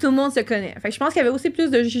où tout le monde se connaît. Fait que je pense qu'il y avait aussi plus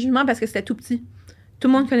de jugement parce que c'était tout petit. Tout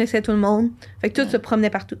le monde connaissait tout le monde. Fait que tout se promenait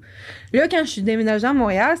partout. Là, quand je suis déménagée à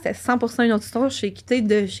Montréal, c'était 100% une autre histoire. Je suis quittée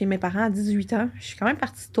de chez mes parents à 18 ans. Je suis quand même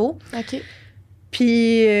partie tôt. OK.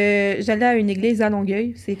 Puis j'allais à une église à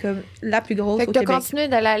Longueuil. C'est comme la plus grosse fait que au t'as Québec. continué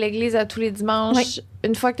d'aller à l'église à tous les dimanches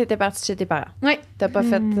une fois que t'étais partie chez tes parents. Oui. T'as pas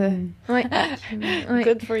fait... Oui.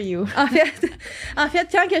 Good for you. En fait,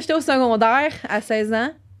 quand j'étais au secondaire, à 16 ans,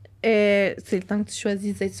 c'est le temps que tu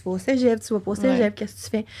choisis. Tu vas au cégep, tu vas pas au cégep, qu'est-ce que tu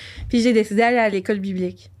fais? Puis j'ai décidé d'aller à l'école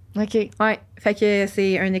biblique. OK. Ouais. Fait que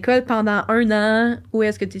c'est une école pendant 1 an où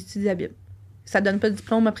est-ce que tu étudies la Bible. Ça donne pas de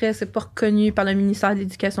diplôme après, c'est pas reconnu par le ministère de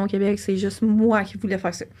l'Éducation au Québec, c'est juste moi qui voulais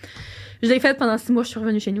faire ça. Je l'ai fait pendant 6 mois, je suis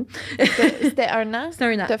revenue chez nous. C'était 1 an? C'était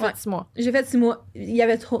 1 an. T'as fait 6 mois? J'ai fait 6 mois. Il y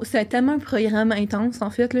avait c'était tellement un programme intense,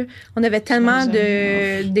 en fait, là. On avait tellement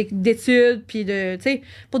d'études, puis de... Tu sais,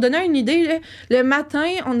 pour donner une idée, là, le matin,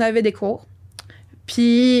 on avait des cours.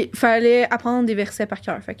 Puis, il fallait apprendre des versets par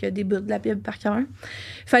cœur. Fait que des bouts de la Bible par cœur.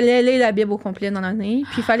 Il fallait lire la Bible au complet dans l'année.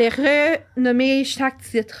 Puis, il fallait renommer chaque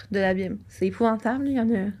titre de la Bible. C'est épouvantable, il y en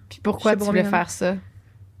a... Puis pourquoi tu voulais faire ça?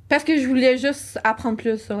 Parce que je voulais juste apprendre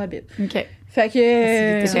plus sur la Bible. OK. Fait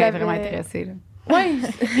que... Tu l'avais vraiment intéressée, là. Oui.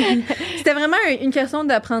 C'était vraiment une question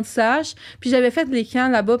d'apprentissage. Puis, j'avais fait les camps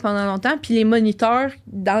là-bas pendant longtemps. Puis, les moniteurs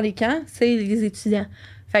dans les camps, c'est les étudiants.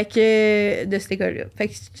 Fait que, de cette école-là. Fait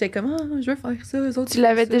que j'étais comme, je veux faire ça, eux autres. Tu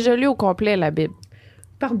l'avais déjà lu au complet, la Bible?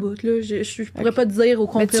 Par bout, là. Je pourrais pas te dire au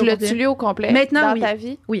complet. Mais tu l'as-tu lu au complet? Maintenant, dans ta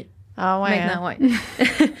vie? Oui. Ah ouais. Maintenant, oui.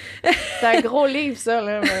 C'est un gros livre, ça,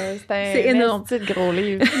 là. C'est énorme. C'est un gros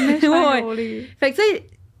livre. Ouais. Fait que, tu sais,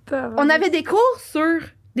 on avait des cours sur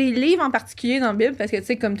des livres en particulier dans la Bible, parce que, tu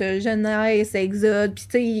sais, comme t'as Genèse, Exode, puis,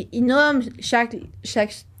 tu sais, ils nomment chaque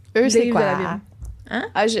Eux, c'est livre quoi? de la Bible. Hein?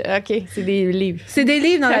 OK, c'est des livres. C'est des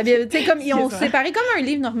livres dans la Bible. Tu sais, comme ils ont séparé comme un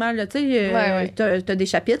livre normal, là. Tu sais, t'as des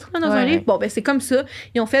chapitres là, dans un livre. Bon, ben, c'est comme ça.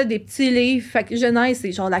 Ils ont fait des petits livres. Fait que Genèse,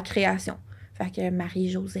 c'est genre la création. Fait que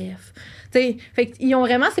Marie-Joseph. Tu sais, fait qu'ils ont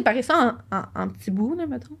vraiment séparé ça en petits bouts, là,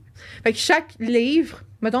 mettons. Fait que chaque livre,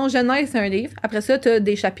 mettons, Genèse, c'est un livre. Après ça, t'as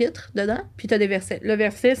des chapitres dedans, puis t'as des versets. Le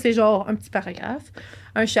verset, c'est genre un petit paragraphe.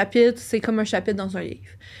 Un chapitre, c'est comme un chapitre dans un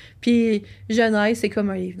livre. Puis Genèse, c'est comme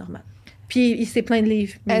un livre normal. Puis c'est plein de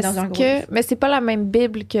livres, mais dans un gros livre. Mais c'est pas la même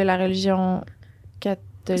Bible que la religion catholique.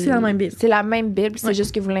 C'est la même Bible. C'est la même Bible, c'est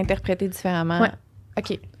juste que vous l'interprétez différemment. Ouais.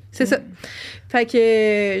 OK. C'est ça. Fait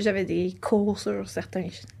que j'avais des cours sur certains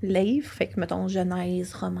livres. Fait que, mettons,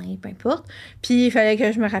 Genèse, Romains, peu importe. Puis il fallait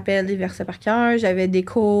que je me rappelle des versets par cœur. J'avais des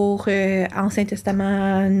cours Ancien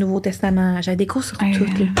Testament, Nouveau Testament. J'avais des cours sur tout.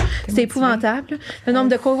 C'était épouvantable, le nombre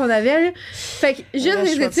de cours qu'on avait. Là. Fait que juste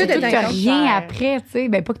les études étaient intenses. T'as rien après, tu sais.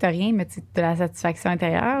 Ben, pas que t'as rien, mais tu as la satisfaction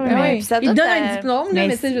intérieure. Mais oui. Ils donnent un diplôme, là,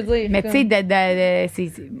 mais tu sais, je veux dire. Mais tu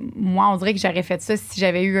sais, moi, on dirait que j'aurais fait ça si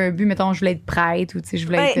j'avais eu un but. Mettons, je voulais être prêtre ou tu sais, je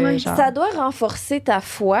voulais être. Genre... Ça doit renforcer ta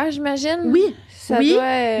foi, j'imagine. Oui, ça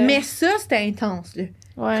doit... mais ça, c'était intense, là.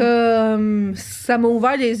 Ouais. Comme, ça m'a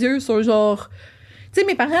ouvert les yeux sur genre... Tu sais,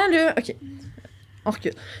 mes parents, là... OK, on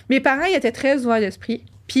recule. Mes parents, ils étaient très ouverts d'esprit.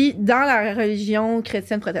 Puis, dans la religion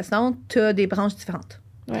chrétienne protestante, t'as des branches différentes.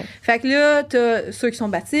 Ouais. Fait que là, t'as ceux qui sont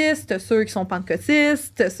baptistes, t'as ceux qui sont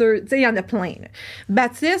pentecôtistes, t'as ceux... Tu sais, il y en a plein, là.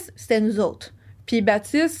 Baptistes, c'était nous autres. Puis,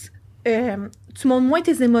 baptistes... tu montres moins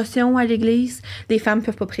tes émotions à l'église. Les femmes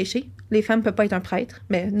peuvent pas prêcher. Les femmes peuvent pas être un prêtre.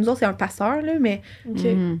 Mais nous autres, c'est un pasteur, là, mais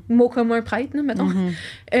mot commun prêtre, là, mettons.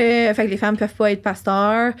 Fait que les femmes peuvent pas être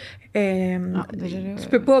pasteurs. Tu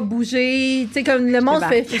peux pas bouger. Tu sais, comme le monde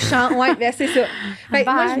fait chant. Ouais, ben, c'est ça. Fait que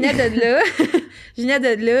moi, je venais de là. Je venais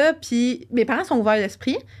de là, puis mes parents sont ouverts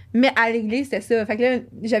d'esprit. Mais à l'église, c'était ça. Fait que là,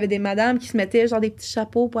 j'avais des madames qui se mettaient genre des petits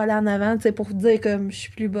chapeaux pour aller en avant, tu sais, pour dire comme je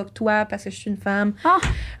suis plus bas que toi parce que je suis une femme.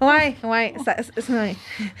 Ouais. Ouais.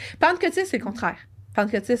 Pentecôtiste, c'est le contraire.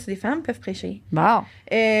 Pentecôtiste, les femmes peuvent prêcher. Bon.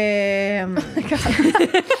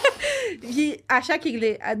 Puis à chaque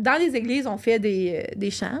église, dans les églises, on fait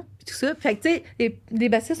des chants, puis tout ça. Fait que, tu sais, les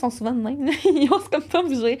baptistes sont souvent de même. Ils osent comme pas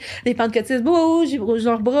bouger. Les pentecôtistes bougent, ils bougent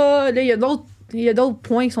leurs bras. Là, il y a d'autres il y a d'autres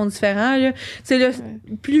points qui sont différents, là. Tu sais, là,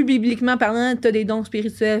 plus bibliquement parlant, t'as des dons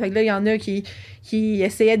spirituels. Fait que là, il y en a qui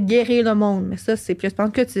essayaient de guérir le monde. Mais ça, c'est plus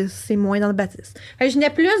pentecôtiste, c'est moins dans le baptisme. Fait que je n'ai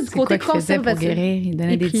plus du côté conservateur. Pour guérir? Il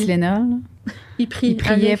donnait des Tylenol? Il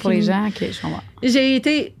priait pour les gens? OK, je comprends.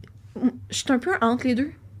 Je suis un peu entre les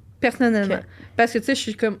deux, personnellement. Okay. Parce que, tu sais, je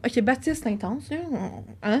suis comme, OK, baptiste, c'est intense, là.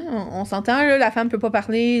 On s'entend, là, la femme peut pas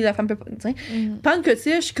parler, la femme peut pas...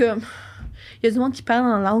 Pentecôtiste, je suis comme... Il y a du monde qui parle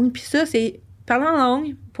en langue, puis ça, c'est... Parler en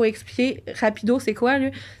langue, pour expliquer rapido, c'est quoi,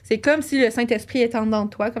 là? C'est comme si le Saint-Esprit était en dedans de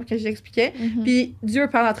toi, comme que je l'expliquais, puis Dieu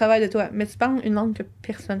parle à travers de toi. Mais tu parles une langue que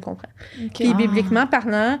personne comprend. Okay. Puis bibliquement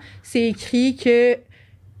parlant, c'est écrit que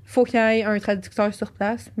faut qu'il y ait un traducteur sur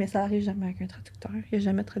place, mais ça arrive jamais avec un traducteur. Il n'y a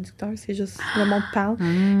jamais de traducteur, c'est juste le monde parle.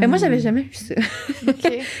 Et moi, j'avais jamais vu ça.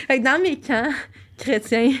 Okay. Fait que dans mes camps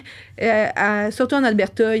chrétiens, surtout en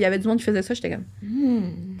Alberta, il y avait du monde qui faisait ça, j'étais comme...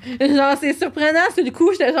 Genre, c'est surprenant, c'est du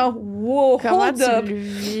coup, j'étais genre, wow, comment tu le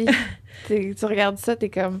vis? Tu regardes ça, t'es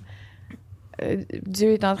comme...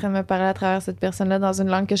 Dieu est en train de me parler à travers cette personne-là dans une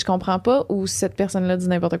langue que je comprends pas, ou cette personne-là dit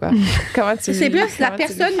n'importe quoi? Comment tu c'est plus, la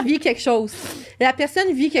personne vit quelque chose. La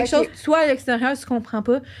personne vit quelque chose, soit à l'extérieur, tu comprends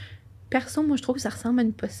pas. Perso, moi, je trouve que ça ressemble à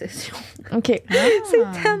une possession. OK.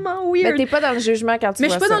 C'est tellement weird. Mais t'es pas dans le jugement quand tu vois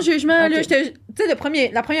ça. Mais je suis pas dans le jugement, là. Tu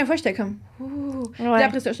sais, la première fois, j'étais comme... Puis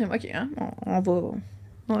après ça, je suis comme, OK, hein, on va...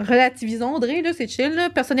 Relativisons, Audrey, là, c'est chill, là.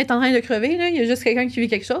 Personne n'est en train de crever, là. Il y a juste quelqu'un qui vit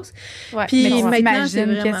quelque chose. Ouais. Puis maintenant, c'est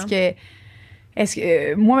vraiment... qu'est-ce que... Est-ce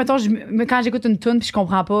que moi, mettons, quand j'écoute une toune puis je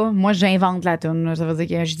comprends pas, moi, j'invente la toune. Là. Ça veut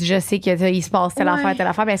dire que je sais qu'il se passe telle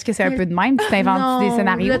affaire. Mais est-ce que c'est un peu de même? Tu t'inventes des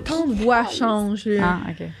scénarios? Le ton de voix change. Là. Ah,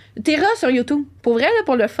 OK. T'iras sur YouTube. Pour vrai, là,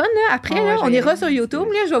 pour le fun, là, après, là, on ira sur YouTube.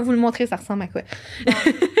 Là, je vais vous le montrer, ça ressemble à quoi.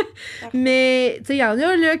 Mais, tu sais, il y en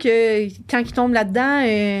a, là, que quand ils tombent là-dedans,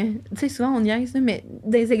 tu sais, souvent, on niaise, là, mais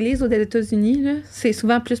dans les églises aux États-Unis, là, c'est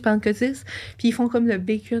souvent plus pentecôtiste. Puis ils font comme le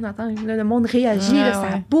bacon, attends, là, le monde réagit, là,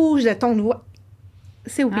 ça bouge, le ton de voix.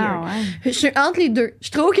 C'est weird. Ah ouais. Je suis entre les deux. Je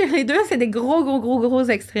trouve que les deux, c'est des gros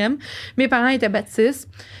extrêmes. Mes parents étaient baptistes.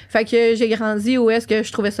 Fait que j'ai grandi où est-ce que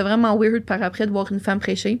je trouvais ça vraiment weird par après de voir une femme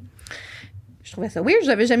prêcher. Je trouvais ça weird.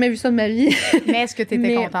 J'avais jamais vu ça de ma vie. Mais est-ce que tu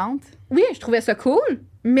étais contente? Oui, je trouvais ça cool.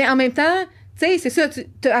 Mais en même temps, tu sais, c'est ça.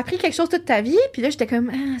 Tu as appris quelque chose toute ta vie. Puis là, j'étais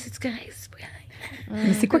comme, c'est-tu correct? C'est pas correct.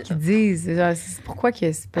 Mais c'est quoi qu'ils disent? Genre, pourquoi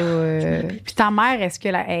que c'est pas... Puis ta mère, est-ce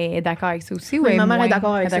qu'elle est d'accord avec ça aussi? Oui, ma mère est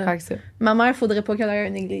d'accord avec ça. Ma mère, il faudrait pas qu'elle aille à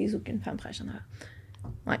une église ou qu'une femme prêche en avant.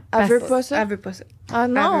 Ouais. Elle veut pas ça? Elle veut pas ça. Ah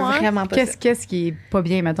non, elle veut vraiment pas ça. Qu'est-ce qui est pas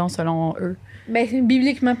bien, mettons, selon eux? Ben,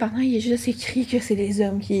 bibliquement parlant, il est juste écrit que c'est les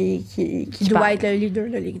hommes qui doivent être le leader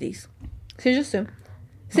de l'église. C'est juste ça.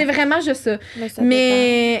 C'est vraiment juste ça.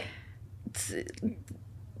 Mais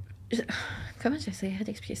comment j'essaierais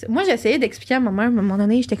d'expliquer ça? Moi, j'essayais d'expliquer à ma mère, à un moment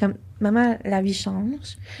donné, j'étais comme, maman, la vie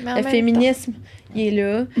change. Le féminisme, il est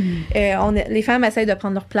là. Les femmes essayent de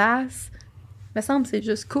prendre leur place. Il me semble que c'est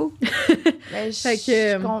juste cool. Ben, fait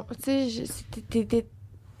que, tu sais,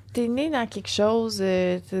 t'es née dans quelque chose,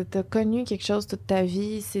 t'as connu quelque chose toute ta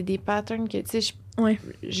vie, c'est des patterns que, tu sais,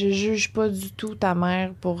 je juge pas du tout ta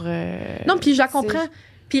mère pour... non, puis je la comprends.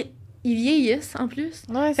 Puis ils vieillissent, en plus.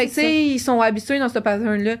 Ouais, fait que, tu sais, ils sont habitués dans ce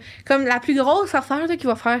pattern-là. Comme la plus grosse affaire là, qui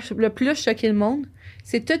va faire le plus choquer le monde,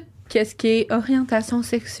 c'est tout ce qui est orientation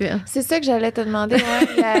sexuelle. C'est ça que j'allais te demander,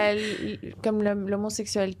 comme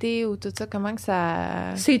l'homosexualité ou tout ça, comment que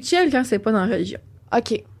ça... C'est chill quand c'est pas dans la religion.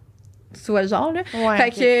 OK. Tu vois le genre, là? Ouais,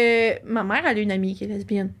 fait que ma mère, elle a une amie qui est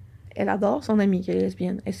lesbienne. Elle adore son amie qui est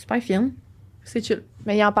lesbienne. Elle est super fine. C'est chill.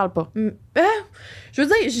 Mais il en parle pas. Je veux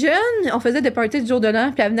dire, jeune, on faisait des parties du jour de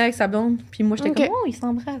l'an, puis elle venait avec sa blonde, puis moi, j'étais comme, oh, ils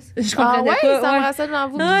s'embrassent. Je comprenais pas. Ils s'embrassaient devant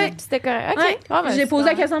vous, puis c'était correct. OK. J'ai posé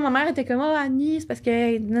la question à ma mère, elle était comme, oh, Annie, c'est parce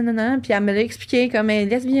que, non, puis elle me l'a expliqué comme elle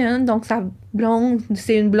est lesbienne, donc sa blonde,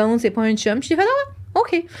 c'est une blonde, c'est pas un chum. Puis j'ai fait,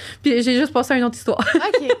 OK. Puis j'ai juste passé à une autre histoire.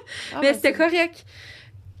 OK. Mais c'était correct.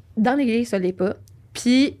 Dans l'église, ça l'est pas.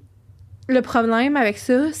 Puis le problème avec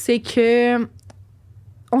ça, c'est que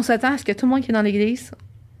on s'attend à ce que tout le monde qui est dans l'église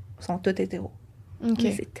sont tous hétéros. Okay.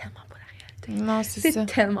 Mais c'est tellement pas la réalité. Non, c'est ça.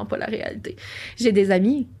 Tellement pas la réalité. J'ai des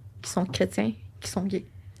amis qui sont chrétiens, qui sont gays.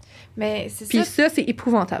 Mais c'est Puis ça, c'est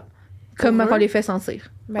épouvantable. Comment on les fait sentir.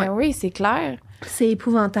 Ben oui, c'est clair. C'est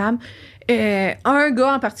épouvantable. Un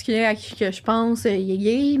gars en particulier à qui que je pense, il est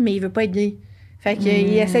gay, mais il veut pas être gay. Fait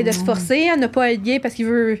qu'il essaie de se forcer à ne pas être gay parce qu'il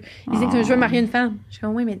veut... Il dit que je veux marier une femme. Je suis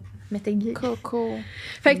comme, oui, mais t'es gay. Coco.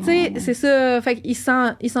 Fait que, tu sais, c'est ça. Fait qu'il il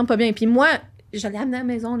sent pas bien. Puis moi, j'allais amener à la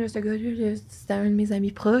maison, là, ce gars-là. C'était un de mes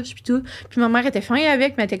amis proches, puis tout. Puis ma mère était fin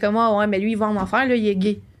avec, mais elle était comme, ouais, mais lui, il va en faire, là, il est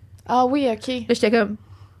gay. Ah oui, OK. Là, j'étais comme,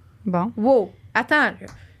 bon. Wow, attends, là.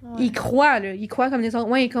 Il croit, là. Il croit comme les autres.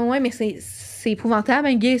 Ouais, comme, ouais, mais c'est épouvantable,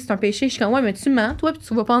 un gay, c'est un péché. Je suis comme, ouais, mais tu mens, toi, puis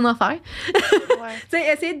tu vas pas en enfer. Tu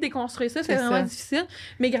sais, essayer de déconstruire ça, c'est vraiment difficile.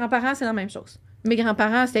 Mes grands-parents, c'est la même chose. Mes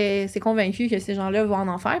grands-parents, c'est convaincus que ces gens-là vont en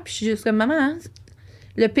enfer. Puis je suis juste comme, maman, hein,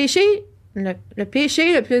 le péché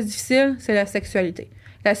le plus difficile, c'est la sexualité.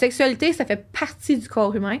 La sexualité, ça fait partie du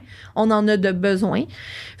corps humain. On en a de besoin.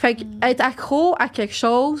 Fait qu'être accro à quelque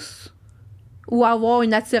chose ou avoir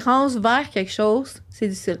une attirance vers quelque chose, c'est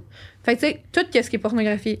difficile. Fait que, tu sais, tout ce qui est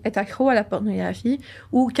pornographie, être accro à la pornographie,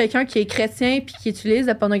 ou quelqu'un qui est chrétien puis qui utilise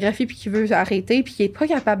la pornographie puis qui veut arrêter puis qui est pas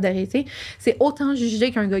capable d'arrêter, c'est autant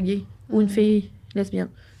jugé qu'un gars gay ou une fille lesbienne.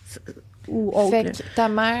 Ou autre. Fait que ta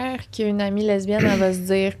mère, qui a une amie lesbienne, elle va se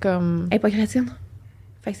dire comme... Elle est pas chrétienne.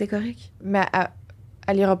 Fait que c'est correct. Mais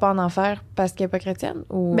elle ira pas en enfer parce qu'elle est pas chrétienne?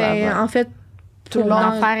 Ou en fait, tout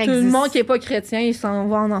le monde qui est pas chrétien, il s'en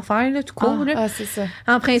va en enfer, là, tout court. Là. C'est ça.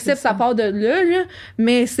 En principe, ça part de là,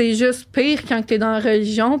 mais c'est juste pire quand t'es dans la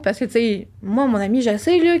religion, parce que, tu sais, moi, mon ami, je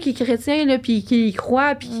sais, là, qu'il est chrétien, là, puis qu'il y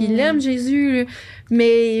croit, puis qu'il aime Jésus, là.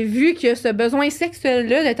 Mais vu qu'il y a ce besoin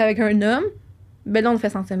sexuel-là d'être avec un homme, ben là, on le fait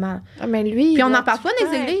sentir mal. Mais lui, puis on n'en parle pas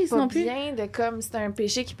dans les églises non plus. Bien de comme c'est un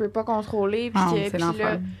péché qu'il peut pas contrôler. Puis c'est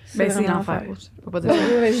l'enfer. C'est l'enfer. Je peux pas dire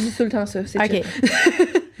ça. Je dis tout le temps ça. C'est OK.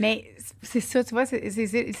 Mais c'est ça, tu vois,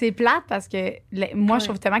 c'est plate parce que moi, je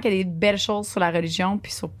trouve tellement qu'il y a des belles choses sur la religion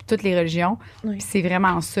puis sur toutes les religions. Puis c'est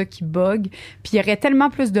vraiment ça qui bug. Puis il y aurait tellement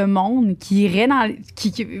plus de monde qui irait dans...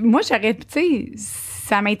 moi, j'aurais, tu sais,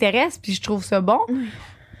 ça m'intéresse puis je trouve ça bon.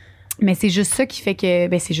 Mais c'est juste ça qui fait que...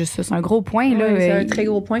 Ben, c'est juste ça. C'est un gros point, là. C'est un très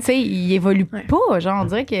gros point. Tu sais, il évolue pas. Genre, on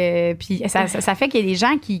dirait que... Puis ça fait qu'il y a des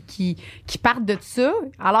gens qui partent de ça,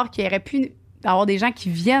 alors qu'il y aurait pu avoir des gens qui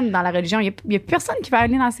viennent dans la religion. Il y a personne qui va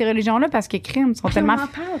aller dans ces religions-là parce que crimes sont tellement... on n'en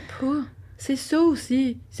parle pas. C'est ça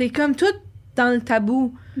aussi. C'est comme tout dans le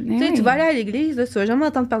tabou. Tu sais, tu vas aller à l'église, là, tu vas jamais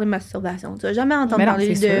entendre parler de masturbation. Tu vas jamais entendre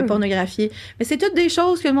parler de pornographie. Mais c'est toutes des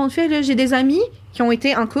choses que le monde fait. Là. J'ai des amis qui ont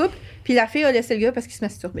été en couple, puis la fille a laissé le gars parce qu'il se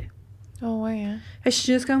masturbait. Oh ouais, hein? Je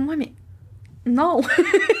suis juste comme, moi, mais non!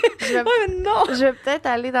 Je vais peut-être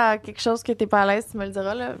aller dans quelque chose que t'es pas à l'aise, tu me le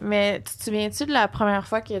diras, là. Mais tu te souviens-tu de la première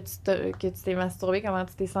fois que tu t'es masturbée? Comment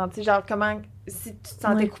tu t'es sentie? Genre, si tu te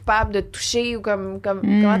sentais coupable de te toucher ou comment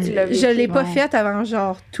tu l'as vécu? Je l'ai pas faite avant,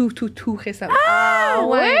 genre, tout récemment. Ah,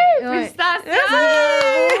 ouais! Félicitations!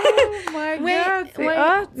 Oh my God! C'est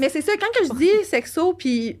hot! Mais c'est ça, quand que je dis sexo,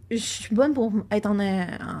 puis je suis bonne pour être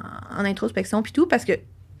en introspection puis tout, parce que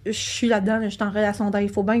je suis là-dedans, là, je suis en relation d'aide, il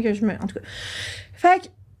faut bien que je me... En tout cas. Fait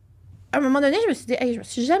qu'à un moment donné, je me suis dit, hey, je me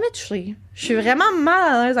suis jamais touchée. Je suis vraiment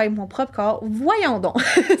mal à l'aise avec mon propre corps. Voyons donc.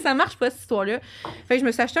 Ça marche pas, cette histoire-là. Fait que je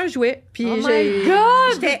me suis acheté un jouet, puis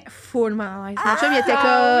j'étais full mal à l'aise.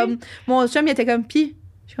 Mon chum, il était comme, pis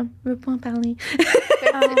je suis comme, je veux pas en parler.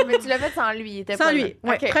 Mais tu l'as fait sans lui, il était sans lui.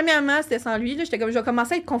 Ouais. Okay. Premièrement, c'était sans lui. Là, j'étais comme, je vais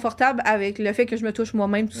commencer à être confortable avec le fait que je me touche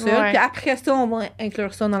moi-même tout seul. Puis après ça, on va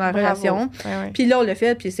inclure ça dans la relation. Puis là, on l'a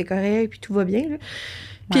fait, puis c'est correct, puis tout va bien. Là.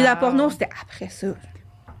 Puis la porno, c'était après ça.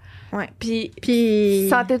 Ouais. Puis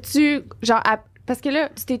sentais-tu, genre, parce que là,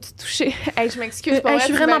 tu t'es touchée. Hey, je m'excuse. Je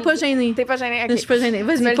suis vraiment pas gênée. T'es pas gênée? Okay. Je suis pas gênée.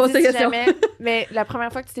 Vas-y, pose ta question. Mais la première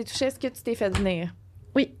fois que tu t'es touchée, est-ce que tu t'es fait venir?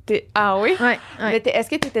 Oui. Ah oui? Ouais. Est-ce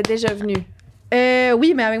que tu étais déjà venue?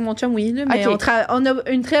 Oui, mais avec mon chum, oui. Là, mais on a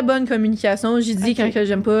une très bonne communication. J'ai dit quand que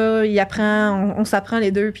j'aime pas, il apprend, on s'apprend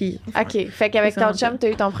les deux. Puis, OK. Fait qu'avavec ton chum, tu as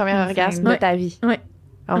eu ton premier orgasme de ta vie. Oui.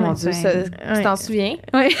 Oh mon Dieu, tu t'en souviens?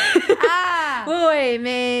 Oui. Oui,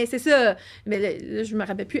 mais c'est ça. Mais là, je me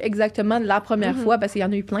rappelle plus exactement de la première fois parce qu'il y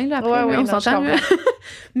en a eu plein là, après. On s'entend.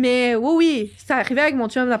 Mais oui, c'est arrivé avec mon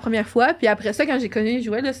chum la première fois. Puis après ça, quand j'ai connu les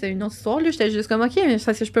jouets, là, c'est une autre histoire. Là, j'étais juste comme, OK, mais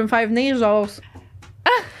parce que je peux me faire venir, genre...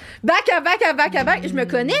 Back à back. Je me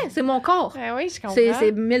connais, c'est mon corps. Oui, je comprends.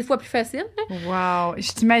 C'est 1000 fois plus facile. Wow.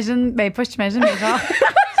 Je t'imagine, mais genre...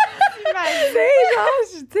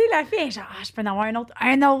 tu sais, la fille, genre, je peux en avoir un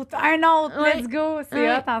autre, let's go,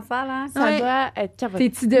 c'est hot en salle, hein? Ça doit être capoté.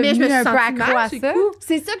 T'es-tu devenu un peu accro à ça?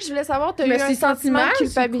 C'est ça que je voulais savoir, t'as eu un sentiment de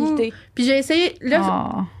culpabilité. Puis j'ai essayé,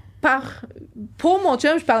 là, pour mon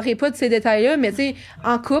chum, je parlerai pas de ces détails-là, mais tu sais,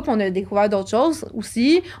 en couple, on a découvert d'autres choses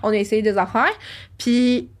aussi, on a essayé des affaires,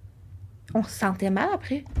 puis on se sentait mal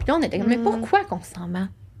après. Puis là, on était comme, mais pourquoi qu'on se sent mal?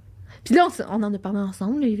 Puis là, on en a parlé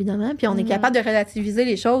ensemble, évidemment. Puis on est capable de relativiser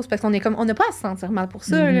les choses parce qu'on est comme, on n'a pas à se sentir mal pour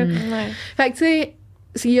ça. Là. Fait que, tu sais,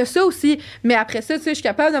 il y a ça aussi. Mais après ça, tu sais, je suis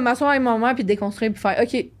capable de m'asseoir avec mon mère puis de déconstruire puis faire,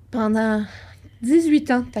 OK, pendant 18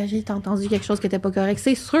 ans de ta vie, t'as entendu quelque chose qui n'était pas correct.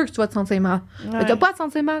 C'est sûr que tu vas te sentir mal. Mais t'as pas à te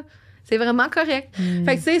sentir mal. C'est vraiment correct.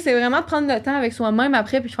 Fait que, tu sais, c'est vraiment de prendre le temps avec soi-même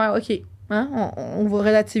après puis faire, OK, Hein? On va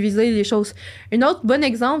relativiser les choses. Un autre bon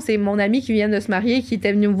exemple, c'est mon amie qui vient de se marier, qui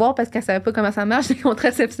était venue me voir parce qu'elle savait pas comment ça marche, les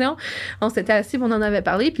contraceptions. On s'était assis, on en avait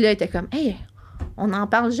parlé, puis là, elle était comme, hey, on n'en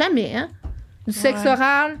parle jamais, hein? Du sexe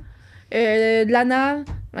oral, de l'anal.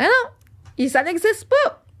 Mais non, ça n'existe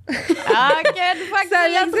pas. Ah, OK, une fois que Ça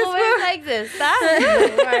tu l'as existe trouvé, pas. ça existe.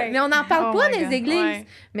 Hein? Mais on n'en parle pas dans les églises. Ouais.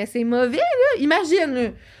 Mais c'est mauvais, là. Imagine, là,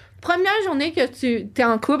 première journée que tu t'es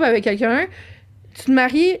en couple avec quelqu'un, tu te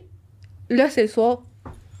maries, là, c'est le soir.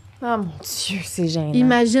 Oh mon Dieu, c'est gênant.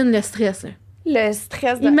 Imagine le stress, là. Le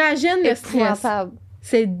stress de... Imagine le stress. épouvantable.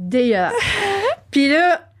 C'est dégueulasse. Puis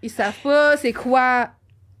là, ils savent pas c'est quoi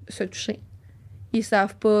se toucher. Ils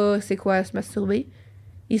savent pas c'est quoi se masturber.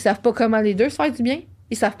 Ils savent pas comment les deux se faire du bien.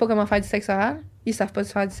 Ils savent pas comment faire du sexe oral. Ils savent pas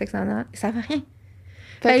faire du sexe anal. Ils savent rien.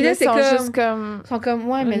 Fait que là, c'est ils sont comme... juste comme... Ils sont comme,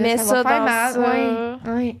 ouais, mais Mets là, ça va ça faire dans mal. ça.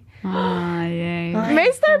 Ouais. Ouais. Ouais. Mais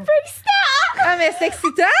c'est un peu excitant! Ah, mais c'est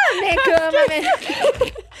excitant, mais comme...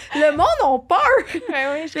 mais- le monde a peur.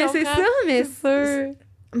 Oui, je Mais c'est ça, mais sûr.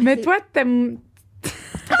 Mais toi, t'aimes.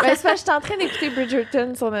 Mais c'est parce que j'étais en train d'écouter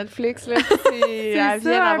Bridgerton sur Netflix. Là, elle ça,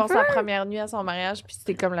 vient un d'avoir peu. sa première nuit à son mariage, puis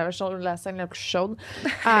c'était comme la scène la plus chaude.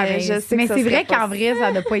 Ah, Mais mais je sais mais que ça c'est serait vrai pas qu'en vrai,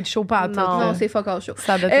 ça doit pas être chaud partout. Non. Non, c'est fuck all chaud.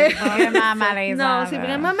 Ça doit être vraiment malaisant. Non, c'est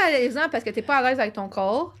vraiment malaisant parce que t'es pas à l'aise avec ton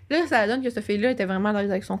corps. Là, ça donne que cette fille-là était vraiment à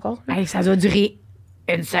l'aise avec son corps. là. Hey, ça doit durer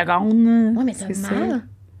une seconde. Ouais, mais t'as C'est mal.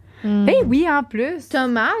 Ben oui, en plus. T'as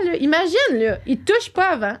mal, là. Imagine, là, il te touche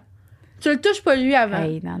pas avant. Tu le touches pas lui avant.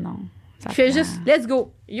 Hey, non. Ça Tu fais prend- juste, let's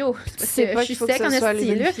go. Yo, Tu sais pas je suis qu'il faut que sec ce en soit esti,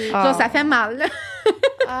 là. lubrifié. Ah. Genre, ça fait mal, là.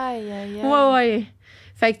 Aïe, aïe, aïe. Ouais.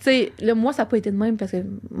 Fait que, tu sais, là, moi, ça n'a pas été de même parce que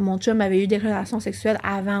mon chum avait eu des relations sexuelles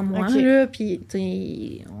avant moi, Ok. là. Puis, tu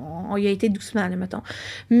sais, on y a été doucement, là, mettons.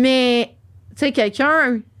 Mais, tu sais,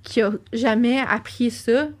 quelqu'un qui a jamais appris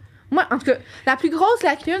ça. Moi, en tout cas, la plus grosse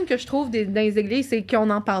lacune que je trouve dans les églises, c'est qu'on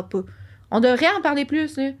n'en parle pas. On devrait en parler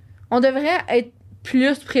plus, là. On devrait être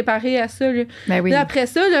plus préparé à ça, là. Ben oui. Là, après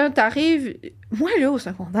ça, là, t'arrives... Moi, là, au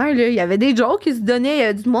secondaire, là, il y avait des jokes qui se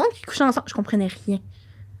donnaient du monde qui couchait ensemble. Je comprenais rien.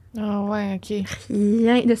 Ah ouais, OK.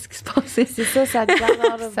 Rien de ce qui se passait. C'est ça, ça te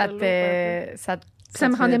garde Ça te. Ça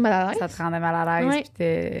me rendait mal à l'aise. Ça te rendait mal à l'aise. Ouais.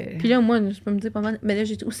 Puis Puis là, moi, je peux me dire pas mal... Mais là,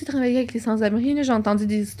 j'ai aussi travaillé avec les sans-abri, là. J'ai entendu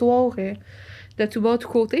des histoires de tout bas, tout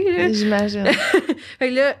côté, là. J'imagine. Fait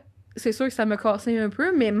que là, c'est sûr que ça m'a cassé un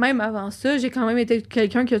peu, mais même avant ça, j'ai quand même été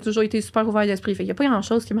quelqu'un qui a toujours été super ouvert d'esprit. Fait qu'il y a pas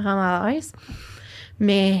grand-chose qui me rend mal à l'aise.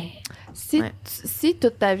 Mais... Si, Ouais. si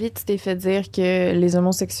toute ta vie, tu t'es fait dire que les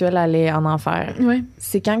homosexuels allaient en enfer, Ouais.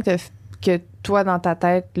 c'est quand que toi, dans ta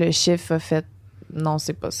tête, le chiffre a fait « Non,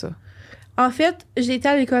 c'est pas ça En fait, j'ai été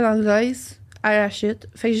à l'école anglaise, à la chute.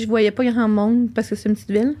 Fait que je voyais pas grand monde parce que c'est une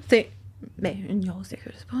petite ville. C'est une grosse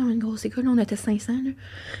école. C'est pas vraiment une grosse école, on était 500, là.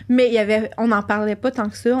 Mais on n'en parlait pas tant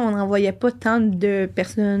que ça. On n'en voyait pas tant de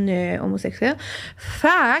personnes homosexuelles. Fait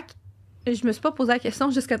que je me suis pas posé la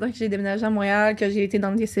question jusqu'à temps que j'ai déménagé à Montréal, que j'ai été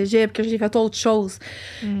dans des cégeps, que j'ai fait autre chose.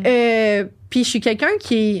 Puis je suis quelqu'un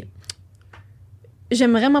qui...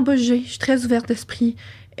 J'aime vraiment pas juger. Je suis très ouverte d'esprit.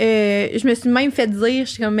 Je me suis même fait dire,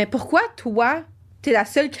 je suis comme, mais pourquoi toi, t'es la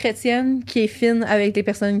seule chrétienne qui est fine avec les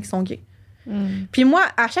personnes qui sont gays? Puis moi,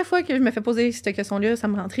 à chaque fois que je me fais poser cette question-là, ça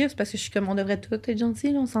me rend triste parce que je suis comme, on devrait tous être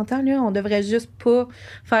gentils, là, on s'entend, là. On devrait juste pas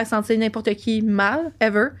faire sentir n'importe qui mal,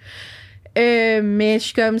 ever. Mais je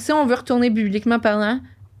suis comme, si on veut retourner bibliquement parlant,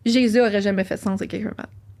 Jésus aurait jamais fait sentir quelqu'un mal.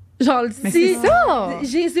 Genre, Mais si c'est ça!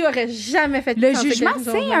 Jésus aurait jamais fait Le sentir jugement,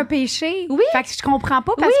 quelqu'un c'est mal. un péché. Oui. Fait que je comprends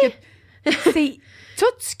pas parce que c'est tout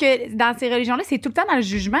ce que dans ces religions-là, c'est tout le temps dans le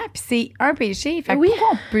jugement, puis c'est un péché. Fait que Oui. pourquoi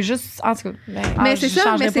on peut juste en tout cas, Mais c'est je ça,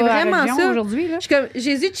 changerais mais c'est pas la vraiment religion ça. aujourd'hui là. Je suis comme,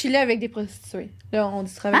 Jésus chillait avec des prostituées. Là, on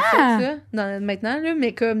dit travailler Ah! ça maintenant, là,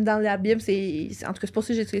 mais comme dans la Bible, en tout cas, c'est pour ça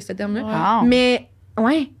que j'ai utilisé ce terme-là. Ah. Mais,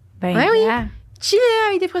 ouais, Ben Ouais, oui. yeah. chillait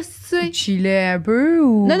avec des prostituées. Chillait un peu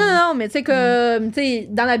ou Non, mais tu sais, comme, tu sais,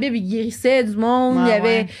 dans la Bible, il guérissait du monde,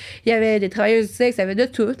 Ouais, il y avait des travailleurs du sexe, il y avait de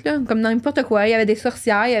tout, là, comme dans n'importe quoi. Il y avait des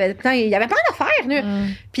sorcières, il y avait plein d'affaires, là.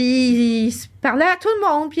 Puis il se parlait à tout le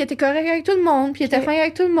monde, puis il était correct avec tout le monde, puis il était fin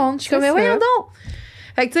avec tout le monde. Je suis comme, mais C'est voyons ça. donc!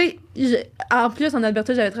 Fait que, tu sais, en plus, en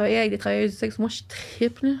Alberta, j'avais travaillé avec des travailleurs du sexe. Moi, je suis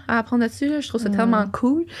triple là, à apprendre là-dessus. Là. Je trouve ça tellement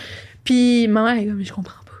cool. Puis, ma mère, elle est comme, je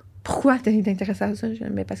comprends pas. Pourquoi t'es intéressée à ça? Je dis,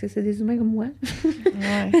 mais parce que c'est des humains comme moi.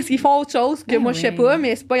 Parce qu'ils font autre chose que Ben moi, je sais oui. pas,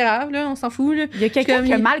 mais c'est pas grave, là, on s'en fout. Là. Il y a quelqu'un Comme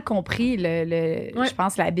qui a il- mal compris je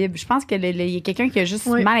pense la Bible. Je pense qu'il y a quelqu'un qui a juste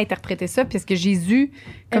Ouais. mal interprété ça puisque Jésus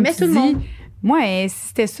comme Aimait tu tout le dis, monde. moi, si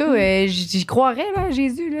c'était ça, j'y croirais, là,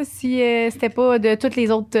 Jésus, là, si c'était pas de toutes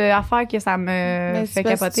les autres affaires que ça me Mais fait c'est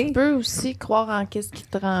parce que capoter. tu peux aussi croire en qu'est-ce qui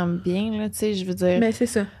te rend bien, là, tu sais, je veux dire. Mais c'est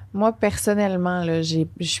ça. Moi, personnellement, là, je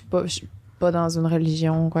suis pas... pas dans une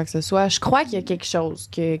religion ou quoi que ce soit. Je crois qu'il y a quelque chose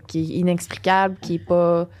qui est inexplicable, qui est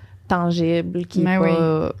pas tangible, qui est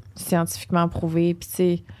pas scientifiquement prouvé. Puis, tu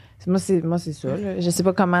sais, moi, c'est ça. Là. Je sais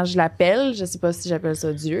pas comment je l'appelle. Je sais pas si j'appelle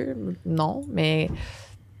ça Dieu. Non, mais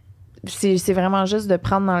c'est vraiment juste de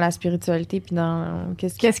prendre dans la spiritualité puis dans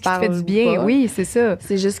qu'est-ce qui te fait du bien. Pas. Oui, c'est ça.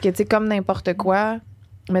 C'est juste que, tu sais, comme n'importe quoi,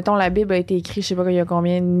 mettons, la Bible a été écrite, je sais pas il y a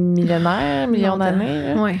combien de millénaires, millions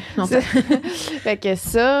d'années. Oui, Fait que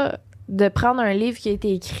ça, de prendre un livre qui a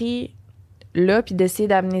été écrit là puis d'essayer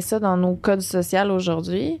d'amener ça dans nos codes sociaux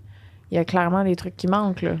aujourd'hui, il y a clairement des trucs qui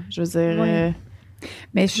manquent, là. Je veux dire...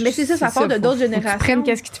 Mais c'est ça part de d'autres générations. Tu prennes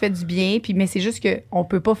qu'est-ce qui te fait du bien, puis mais c'est juste qu'on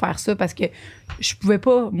peut pas faire ça parce que je pouvais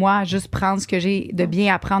pas, moi, juste prendre ce que j'ai de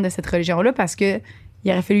bien à prendre de cette religion-là parce que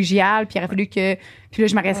il aurait fallu que j'y aille, puis il aurait fallu que... Puis là,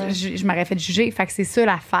 je m'aurais fait juger. Fait que c'est ça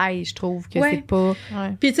la faille, je trouve, que c'est pas...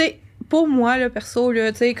 Puis tu sais, pour moi, là, perso,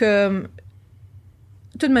 là, tu sais, comme...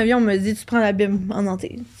 Toute ma vie, on me dit, tu prends la Bible en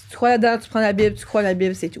entier. Tu crois là-dedans, tu prends la Bible, tu crois la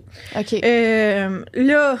Bible, c'est tout. OK.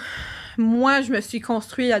 Là, moi, je me suis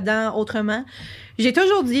construit là-dedans autrement. J'ai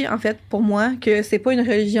toujours dit, en fait, pour moi, que c'est pas une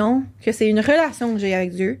religion, que c'est une relation que j'ai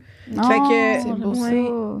avec Dieu. Non, fait que, c'est beau ça.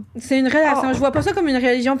 C'est une relation. Je vois pas ça comme une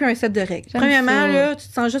religion puis un set de règles. Premièrement, là, tu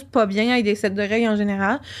te sens juste pas bien avec des sets de règles en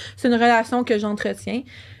général. C'est une relation que j'entretiens.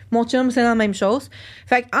 Mon chum, c'est la même chose.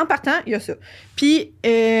 Fait en partant, il y a ça. Puis,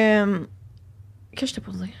 qu'est-ce que je t'ai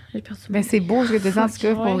pour dire? J'ai perdu. Ben, c'est beau ce que tu dis, en tout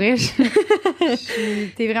cas, pour vrai.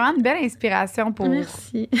 T'es vraiment une belle inspiration pour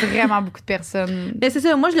vraiment beaucoup de personnes. Ben, c'est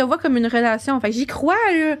ça. Moi, je le vois comme une relation. Fait que j'y crois,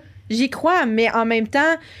 là. J'y crois, mais en même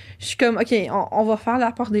temps, je suis comme, OK, on va faire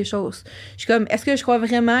la part des choses. Je suis comme, est-ce que je crois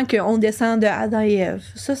vraiment qu'on descend de Adam et Ève?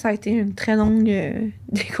 Ça a été une très longue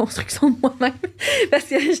déconstruction de moi-même. Parce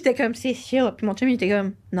que j'étais comme, c'est sûr. Puis mon chum, il était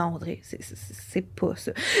comme, non, Audrey, c'est pas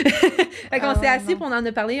ça. Fait qu'on s'est assis, puis on en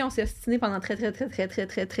a parlé, on s'est ostiné pendant très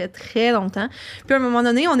longtemps. Puis à un moment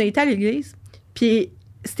donné, on a été à l'église, puis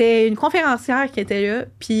c'était une conférencière qui était là,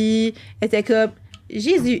 puis elle était comme,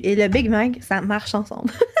 Jésus et le Big Bang, ça marche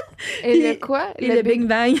ensemble. Et le quoi? Et le Big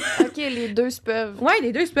Bang. OK, les deux se peuvent. Ouais,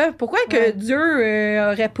 les deux se peuvent. Pourquoi que Dieu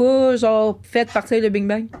aurait pas, genre, fait partir le Big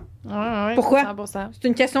Bang? Ouais, pourquoi? 100%. C'est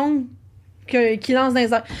une question qui lance dans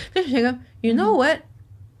les airs. Puis j'étais comme, you know what?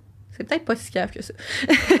 C'est peut-être pas si cave que ça.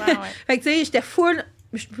 Fait que, tu sais, j'étais full...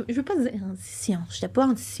 Je veux pas dire anti-science. J'étais pas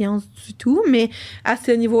anti-science du tout, mais à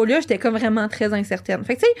ce niveau-là, j'étais comme vraiment très incertaine.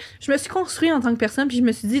 Fait que, tu sais, je me suis construite en tant que personne, puis je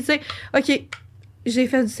me suis dit, tu sais, OK, j'ai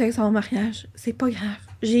fait du sexe en mariage. C'est pas grave.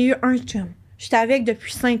 J'ai eu un chum. J'étais avec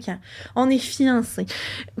depuis 5 ans. On est fiancés.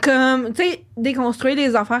 Comme, tu sais, déconstruire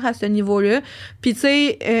les affaires à ce niveau-là. Puis, tu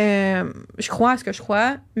sais, je crois à ce que je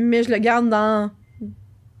crois, mais je le garde dans...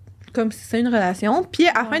 comme si c'est une relation. Puis,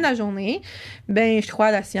 à la fin de la journée, ben, je crois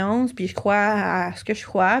à la science, puis je crois à ce que je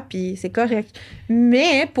crois, puis c'est correct.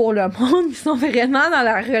 Mais pour le monde qui sont vraiment dans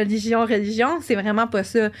la religion, c'est vraiment pas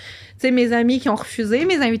ça. Tu sais, mes amis qui ont refusé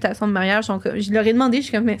mes invitations de mariage, je leur ai demandé, je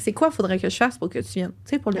suis comme, mais c'est quoi faudrait que je fasse pour que tu viennes?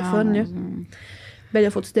 Tu sais, pour le fun, là. Ben là,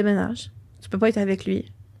 faut que tu déménages. Tu peux pas être avec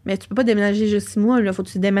lui. Mais tu peux pas déménager juste 6 mois. Là, faut que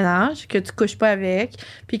tu déménages, que tu couches pas avec,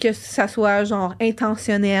 puis que ça soit, genre,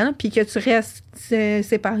 intentionnel, puis que tu restes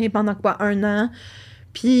séparé pendant, 1 an.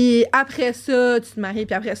 Puis après ça, tu te maries,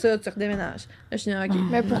 puis après ça, tu redéménages. Là, je suis OK.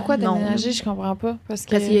 Mais pourquoi déménager? Je comprends pas. Parce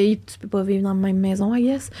que tu peux pas vivre dans la même maison, I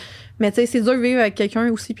guess. Mais tu sais, c'est dur de vivre avec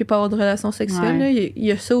quelqu'un aussi, puis pas avoir de relation sexuelle. Là. Il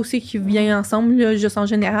y a ça aussi qui vient ensemble, là, juste en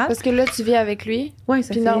général. Parce que là, tu vis avec lui. Ouais,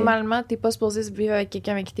 ça puis normalement, t'es pas supposé vivre avec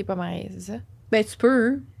quelqu'un avec qui t'es pas marié, c'est ça? Ben, tu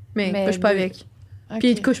peux, mais couche pas avec. Okay. Puis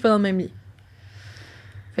il te couche pas dans le même lit.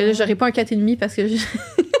 Fait là, j'aurais pas un 4,5 parce que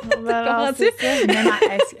Comprends-tu?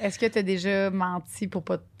 Est-ce que t'as déjà menti pour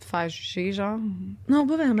pas te faire juger, genre? Non,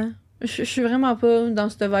 pas vraiment. Je suis vraiment pas dans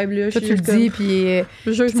cette vibe-là. Toi, tu le dis, puis...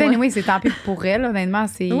 Tu sais, oui, c'est tant pis pour elle, honnêtement.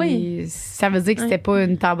 Ça veut dire que c'était pas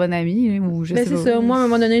une tant bonne amie, ou je sais pas. C'est ça. Moi, à un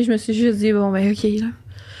moment donné, je me suis juste dit, bon, ben, OK, là.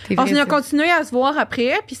 On a continué à se voir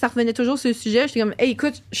après, puis ça revenait toujours sur le sujet. J'étais comme, hey,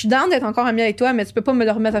 écoute, je suis down d'être encore amie avec toi, mais tu peux pas me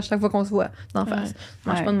le remettre à chaque fois qu'on se voit d'en face. Ça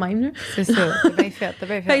marche pas de même, là. C'est ça. T'as bien fait.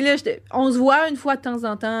 Fait que là, on se voit une fois de temps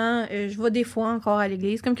en temps. Je vais des fois encore à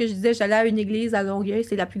l'église. Comme que je disais, j'allais à une église à Longueuil,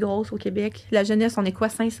 c'est la plus grosse au Québec. La jeunesse, on est quoi,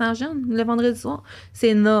 500 jeunes le vendredi soir? C'est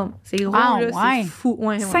énorme. C'est gros, là. C'est fou.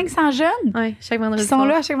 500 jeunes? Oui, chaque vendredi. Ils sont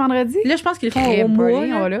là à chaque vendredi? Là, je pense qu'ils le font au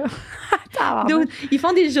mois. Donc, ils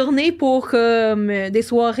font des journées pour des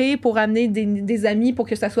soirées pour amener des amis pour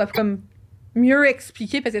que ça soit comme mieux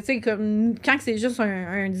expliqué parce que tu sais comme quand c'est juste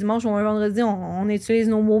un dimanche ou un vendredi on utilise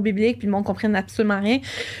nos mots bibliques puis le monde comprenne absolument rien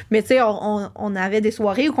mais tu sais on avait des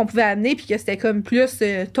soirées où qu'on pouvait amener puis que c'était comme plus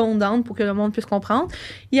tone down pour que le monde puisse comprendre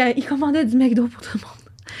il commandait du McDo pour tout le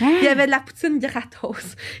monde il y avait de la poutine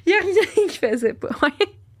gratos il y a rien qui faisait pas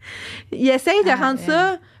il essaye de rendre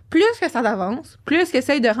ça, plus que ça avance, plus qu'il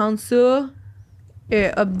essaye de rendre ça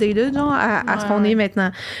updated, genre, à ce qu'on est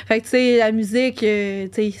maintenant. Fait que, tu sais, la musique, tu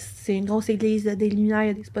sais, c'est une grosse église, il y a des lumières, il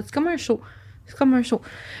y a des spots. C'est comme un show.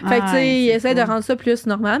 Fait que, tu sais, il essaie de rendre ça plus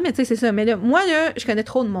normal, mais tu sais, c'est ça. Mais là, moi, là, je connais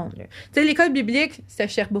trop de monde. Tu sais, l'école biblique, c'était à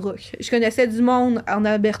Sherbrooke. Je connaissais du monde en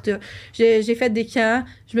Alberta. J'ai fait des camps.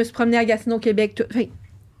 Je me suis promenée à Gatineau, Québec. Tout. Fait,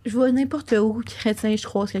 je vois n'importe où, chrétien, je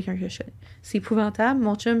croise quelqu'un que je connais. C'est épouvantable.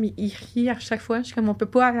 Mon chum, il rit à chaque fois. Je suis comme, on peut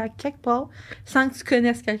pas aller à quelque part sans que tu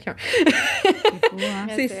connaisses quelqu'un. C'est fou, hein?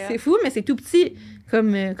 C'est fou, mais c'est tout petit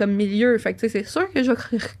comme milieu. Fait que, tu sais, c'est sûr que je vais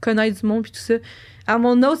connaître du monde puis tout ça. À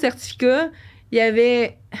mon autre certificat, il y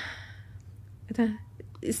avait... Attends.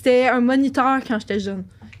 C'était un moniteur quand j'étais jeune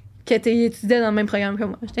qui étudiait dans le même programme que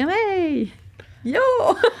moi. J'étais « Hey! Yo!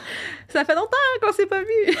 Ça fait longtemps qu'on s'est pas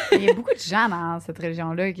vu! » Il y a beaucoup de gens dans cette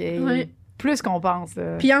région-là qui... Ouais. Plus qu'on pense.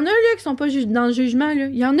 Puis il y en a là qui sont pas dans le jugement. Là.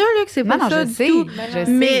 Il y en a là que c'est pas ça du tout.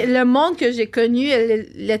 Mais le monde que j'ai connu, elle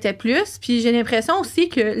l'était plus. Puis j'ai l'impression aussi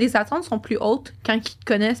que les attentes sont plus hautes quand ils te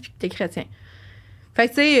connaissent puis que t'es chrétien. Fait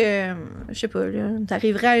que, tu sais, je sais pas, là,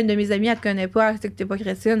 t'arriverais à une de mes amies, elle te connaît pas, elle sait que t'es pas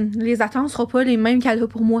chrétienne. Les attentes seront pas les mêmes qu'elle a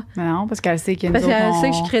pour moi. Non, parce qu'elle sait Parce qu'elle sait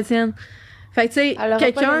que je suis chrétienne. Fait que, tu sais,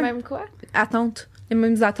 quelqu'un... pas les mêmes quoi? Attentes. Les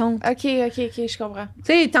mêmes attentes. OK, je comprends.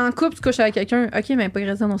 Tu sais, t'es en couple, tu couches avec quelqu'un. OK, mais pas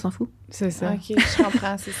chrétienne, on s'en fout. C'est ça. OK, je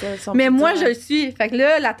comprends, c'est ça. Mais moi, je le suis. Fait que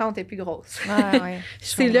là, l'attente est plus grosse. Ouais,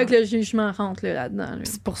 c'est là que le jugement rentre là-dedans. Là.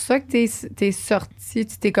 C'est pour ça que t'es sortie,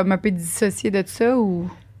 tu t'es comme un peu dissociée de ça ou...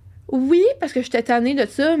 Oui, parce que j'étais tannée de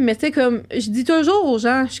ça, mais tu sais, comme, je dis toujours aux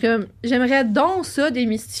gens, je suis comme, j'aimerais donc ça,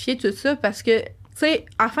 démystifier tout ça, parce que, tu sais,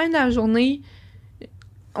 à la fin de la journée,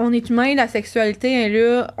 on est humain, la sexualité est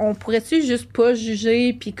là, on pourrait-tu juste pas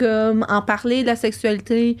juger, puis comme, en parler de la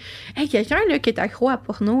sexualité? Hey, quelqu'un, là, qui est accro à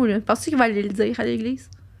porno, là, penses-tu qu'il va aller le dire à l'église?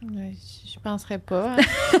 Je penserais pas.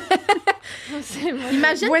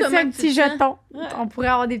 Imagine voici comment un petit jeton. On pourrait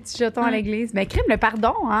avoir des petits jetons à l'église. Mais crime, le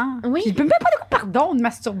pardon, hein? Oui. Puis, même pas de pardon de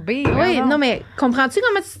masturber. Oui, non, mais comprends-tu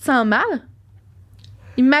comment tu te sens mal?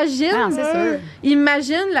 Imagine, c'est sûr.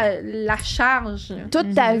 Imagine la charge. Là.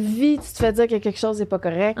 Toute ta vie, tu te fais dire que quelque chose n'est pas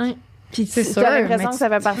correct. Oui. Puis c'est tu sûr, as l'impression mais que ça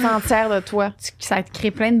fait partie entière de toi. Ça te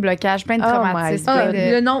crée plein de blocages, plein de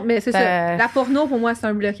traumatismes. Non, mais c'est ça. La porno, pour moi, c'est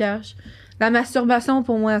un blocage. La masturbation,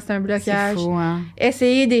 pour moi, c'est un blocage. C'est fou, hein?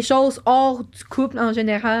 Essayer des choses hors du couple, en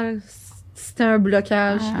général, c'est un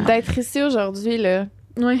blocage. D'être ici aujourd'hui, là.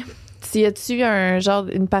 Oui. Y a-tu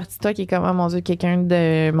une partie de toi qui est comme, oh mon Dieu, quelqu'un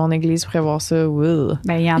de mon église pourrait voir ça? Ouh.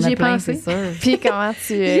 Ben, il y en a J'y ai plein, pensé. c'est sûr. Puis comment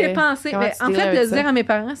tu... J'y ai pensé. Mais en fait, de le ça? dire à mes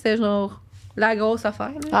parents, c'était genre la grosse affaire.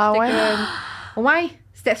 Là. Ah C'était ouais? ouais,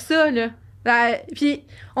 c'était ça, là. Puis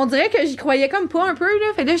on dirait que j'y croyais comme pas un peu, là.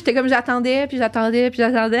 Fait que là, j'étais comme j'attendais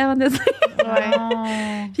avant de dire.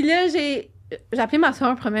 Ouais. Puis là, j'ai appelé ma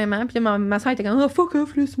soeur premièrement, puis là, ma soeur était comme « Oh, fuck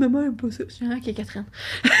off, là, c'est maman, aime pas ça. » Je suis « OK, Catherine. »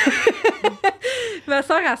 Ma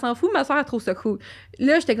soeur, elle s'en fout, ma soeur, elle trouve ça cool.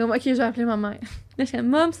 Là, j'étais comme « OK, je vais appeler ma mère. » Là, j'étais comme «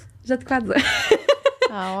 Moms, j'ai de quoi te dire. »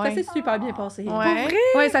 Ah ouais. Ça s'est super bien passé. Ouais.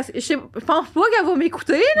 Ouais, je pense pas qu'elle va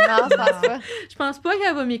m'écouter, là. Non, je pense pas. Je pense pas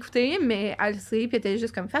qu'elle va m'écouter, mais elle le sait, puis elle était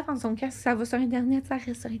juste comme « Fais attention, quand ça va sur Internet, ça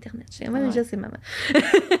reste sur Internet. » Je suis comme « Ouais, je sais, maman. »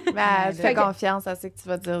 Ben, fais confiance, elle sait que tu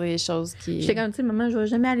vas dire des choses qui... J'étais comme, tu sais, maman, je vais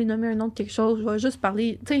jamais aller nommer un nom de quelque chose, je vais juste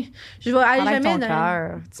parler, tu sais, je vais aller Parle jamais avec ton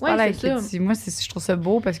cœur. Tu parles avec moi, je trouve ça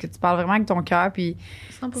beau parce que tu parles vraiment avec ton cœur, puis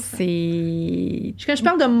 100%. c'est... Quand je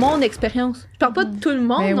parle de mon expérience, je parle pas de tout le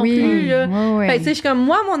monde ben non oui, plus, là. Oui. Fait que, tu sais, je suis comme,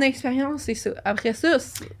 moi, mon expérience, c'est ça. Après ça,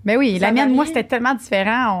 ben oui, la mienne, varie. moi, c'était tellement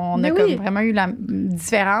différent. On a comme vraiment eu la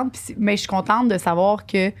différente, mais je suis contente de savoir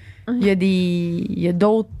que il y a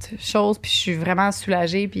d'autres choses, puis je suis vraiment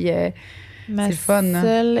soulagée, puis Ma c'est le fun.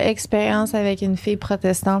 seule expérience avec une fille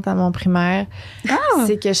protestante à mon primaire,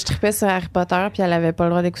 c'est que je tripais sur Harry Potter, puis elle avait pas le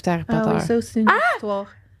droit d'écouter Harry Potter. Ah oui, ça aussi, c'est une histoire.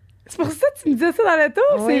 C'est pour ça que tu me disais ça dans le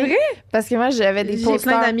tour, Oui. c'est vrai? Parce que moi, j'avais des J'ai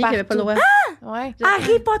posters plein d'amis qui avaient pas le droit. Ouais.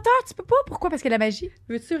 Harry Potter, tu peux pas? Pourquoi? Parce que la magie.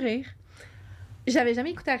 Veux-tu rire? J'avais jamais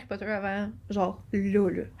écouté Harry Potter avant, genre, là.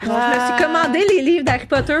 Genre, je me suis commandé les livres d'Harry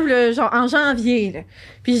Potter, là, genre, en janvier, là.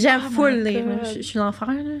 Puis j'aime full lire, là. Je suis l'enfer,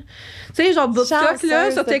 là. Tu sais, genre, BookTok, là,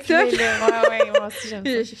 sur TikTok. Ouais, moi aussi, j'aime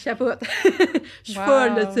ça. Je chapote. Je suis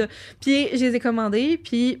folle de ça. Puis je les ai commandés,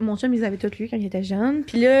 puis mon chum, ils avaient tous lu quand il était jeune.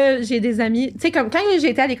 Puis là, j'ai des amis... Tu sais, comme quand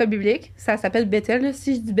j'étais à l'école biblique, ça s'appelle Bethel, là.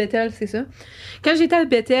 Si je dis Bethel, c'est ça. Quand j'étais à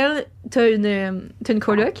Bethel, t'as une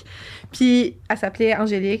coloc. Puis elle s'appelait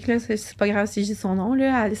Angélique, là. C'est pas grave si je dis son nom,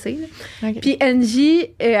 là, à lycée, là. Okay. Puis Angie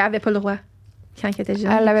avait pas le droit quand elle était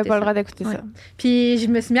jeune. Elle avait pas le droit d'écouter ça. Puis je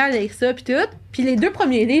me suis mis à lire ça, puis tout. Puis les 2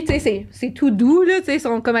 premiers livres, tu sais, c'est tout doux, là, tu sais, ils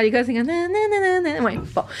sont comme à l'école, c'est comme nanana. Ouais,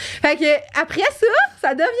 bon. Fait que après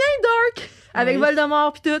ça devient dark. avec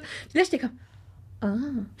Voldemort puis tout. Puis là, j'étais comme, ah,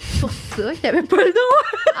 c'est pour ça qu'il n'y avait pas le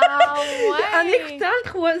dos. Ah ouais! En écoutant le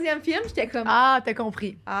 3e film, j'étais comme, Ah, t'as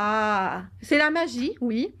compris. ah, c'est la magie,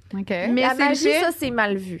 oui. OK. Mais La c'est magie, le fait- ça, c'est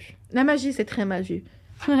mal vu. La magie, c'est très mal vu.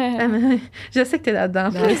 Je sais que t'es là-dedans.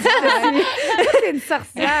 C'est une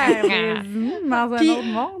sorcière dans un Puis, autre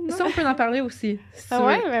monde. ça, on peut en parler aussi. si tu Ah veux.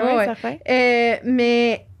 ouais, mais ouais, certain.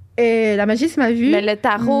 Mais la magie, c'est mal vu. Mais le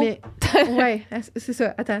tarot, Mais- ouais, c'est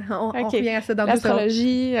ça. Attends, on Ok. revient à ça dans 2 secondes.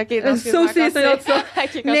 l'astrologie, OK. Ça aussi, c'est autre chose.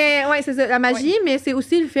 OK, Mais ouais, c'est ça. La magie, mais c'est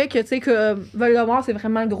aussi le fait que, tu sais, que Voldemort, c'est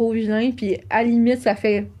vraiment le gros vilain. Puis à la limite, ça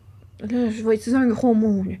fait. Là, je vais utiliser un gros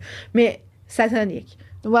mot, là, mais satanique.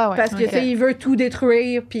 Ouais, ouais. Parce que, tu sais, il veut tout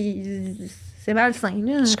détruire. Puis c'est malsain,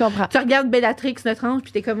 là. Je comprends. Tu regardes Bellatrix, notre ange,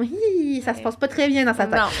 puis t'es comme, hi, ça se passe pas très bien dans sa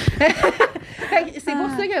tête. Non. Fait que c'est pour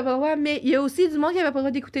ça qu'il avait pas le droit. Mais il y a aussi du monde qui avait pas le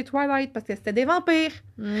droit d'écouter Twilight parce que c'était des vampires.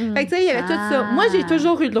 Fait que tu sais, il y avait tout ça. Moi, j'ai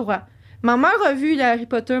toujours eu le droit. Ma mère a vu les Harry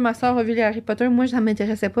Potter, ma soeur a vu les Harry Potter. Moi, ça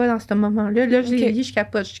m'intéressait pas dans ce moment-là. Là, je l'ai dit, je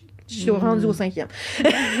capote. Je suis rendue au 5e. C'est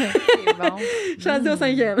bon. Je suis rendue au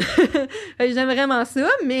 5e. Fait que j'aime vraiment ça,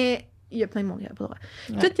 mais il y a plein de monde qui n'a pas le droit.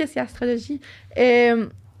 Ouais. Tout ce qui est astrologie.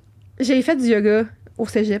 J'ai fait du yoga au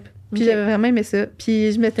cégep. Puis Ok. j'avais vraiment aimé ça.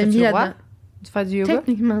 Puis je m'étais Fais-tu mis le roi? là-dedans. Tu fais du yoga?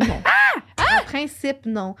 Techniquement, non. En principe,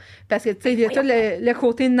 non. Parce que, tu sais, il y a tout le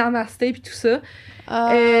côté namasté puis tout ça.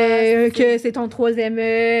 Que c'est ton 3e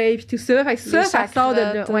œil puis tout ça. Fait que ça sort de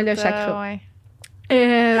là. Ouais, le chakra. Ouais.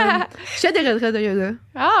 Je fais des retraites de yoga.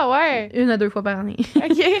 Ah ouais. 1 à 2 fois par année.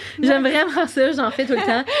 OK. J'aime vraiment ça. J'en fais tout le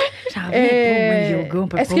temps. J'en reviens pas, moi, le yoga, on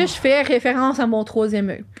peut Est-ce pas. que je fais référence à mon 3e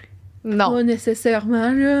œil? Non. Pas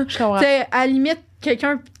nécessairement, là. Je comprends. Tu sais, à la limite,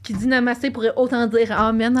 quelqu'un qui dit namasté pourrait autant dire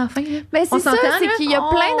amen enfin. Mais On c'est ça, s'entend, c'est là? qu'il y a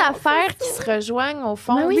plein Oh, d'affaires qui se rejoignent au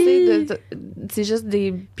fond. Ben oui. Tu sais, c'est juste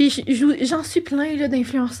des. Puis j'en suis plein là,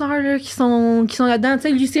 d'influenceurs là, qui sont là-dedans. Tu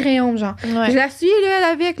sais, Lucie Rayon, genre. Ouais. Je la suis là, elle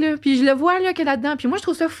avec, là. Puis je le vois là, qu'elle est là-dedans. Puis moi, je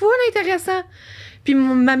trouve ça fou intéressant. Puis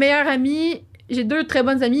ma meilleure amie, j'ai 2 très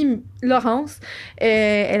bonnes amies, Laurence, elle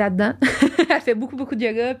est là-dedans. Elle fait beaucoup de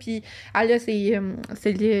yoga. Puis elle a ses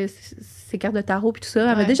cartes de tarot puis tout ça. Elle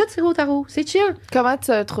m'a Ouais. déjà tiré au tarot. C'est chill. Comment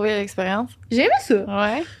tu as trouvé l'expérience? J'ai aimé ça.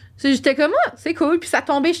 Ouais. J'étais comme, ah, c'est cool. Puis ça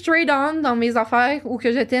tombait straight on dans mes affaires où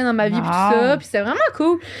que j'étais dans ma vie, puis tout ça. Puis c'était vraiment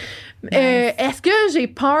cool. Est-ce que j'ai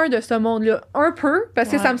peur de ce monde-là? Un peu, parce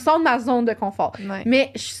que Ouais. ça me sort de ma zone de confort. Ouais. Mais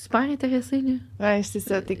je suis super intéressée, là. Ouais, c'est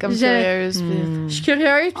ça. T'es comme Je- curieuse. puis- Je suis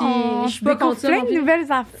curieuse, puis je suis pas contre ça. plein non de plus.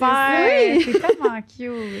 nouvelles affaires. Oui. C'est tellement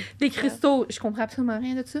cute. Des cristaux, je comprends absolument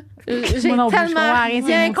rien de ça. J'ai Moi non plus, je comprends tellement rien, c'est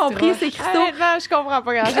bien mon compris petit ces cristaux. Non, je comprends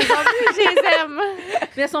pas grand chose. Je les aime.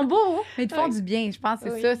 Mais elles sont beaux, hein? Mais ils te font du bien, je pense. C'est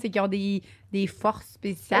Oui. ça, c'est qu'ils ont des forces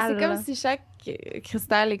spéciales. C'est comme si chaque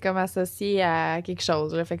cristal est comme associé à quelque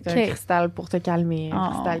chose. Là. Fait que t'as Ok. un cristal pour te calmer, un Oh.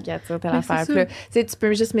 cristal qui attire telle Mais affaire. c'est Puis là, tu sais, tu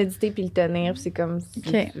peux juste méditer puis le tenir. Puis c'est comme...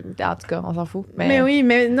 Ok. En tout cas, on s'en fout. Mais oui,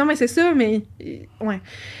 mais non, mais c'est ça, mais ouais.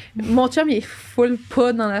 Mon chum, il est full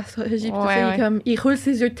pas dans l'astrologie. Puis tout Ouais, ça, ouais. il roule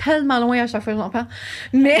ses yeux tellement loin à chaque fois que j'en parle.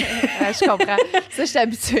 Mais Ouais, je comprends. Ça, je suis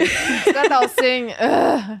habituée. C'est quoi ton signe?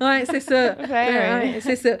 ouais, c'est ça. Ouais.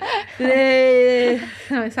 C'est ça.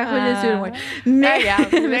 Ouais, ça roule les yeux loin. Mais Ah, regarde,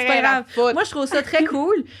 mais c'est pas rien à grave. foutre. Moi, je trouve ça très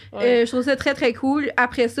cool. Ouais. Je trouve ça très, très cool.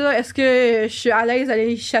 Après ça, est-ce que je suis à l'aise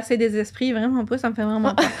d'aller chasser des esprits? Vraiment pas, ça me fait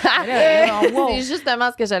vraiment peur. C'est justement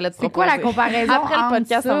ce que j'allais te C'est proposer. quoi la comparaison Après le entre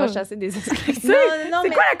podcast, ça? on va chasser des esprits. Non, non, C'est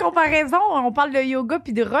mais- quoi la comparaison? On parle de yoga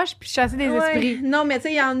puis de roche puis chasser des Ouais. esprits. Non, mais tu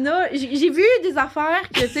sais, il y en a. J'ai vu des affaires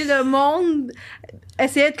que, tu sais, le monde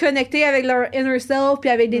essayait de connecter avec leur inner self puis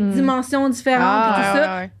avec des dimensions différentes puis tout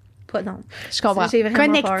ça. ouais. Pas non. Je comprends. J'ai vraiment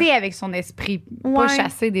Connecter peur. avec son esprit, Ouais. pas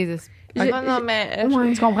chasser des esprits. Non, mais...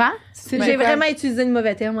 Ouais. Tu comprends? J'ai Ben, vraiment utilisé le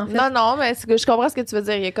mauvais terme, en fait. Non, mais je comprends ce que tu veux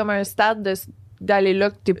dire. Il y a comme un stade d'aller là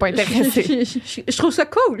que t'es pas intéressé. Je trouve ça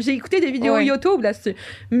cool. J'ai écouté des vidéos Ouais. YouTube là-dessus.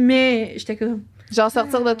 Mais j'étais comme. Genre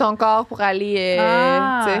sortir de ton corps pour aller,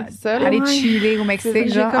 tu sais, ça. Là. Aller Ouais. chiller au Mexique, J'ai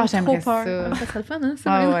genre, comme j'aimerais trop peur. ça. Ça serait le fun, hein?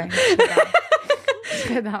 ça, Ah vraiment. ouais. Je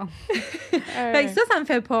serais down. Fait que ça me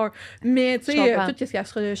fait peur. Mais tu Je sais, comprends. tout ce qui est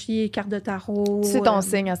astrologie, carte de tarot. C'est ton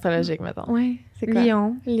signe astrologique, mettons. Ouais. C'est quoi?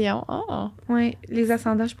 Lion. Lion. Oh. Ouais. Les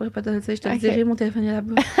ascendants, je pourrais pas te le dire. Je te le Ok. dirai, mon téléphone est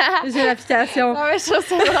là-bas. J'ai l'application. Non, mais je trouve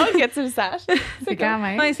ça drôle que tu le saches. C'est quand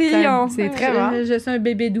même. Ouais, c'est ça- Lion. C'est très Je- rare. Je suis un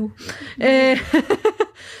bébé doux.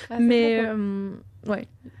 Mais, ouais.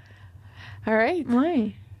 All right.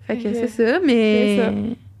 Ouais. Fait que Ok. c'est ça, mais. C'est ça.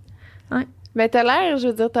 Mais t'as l'air, je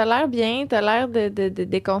veux dire, t'as l'air bien, t'as l'air de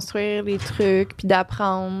déconstruire les trucs, puis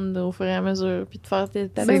d'apprendre au fur et à mesure, puis de faire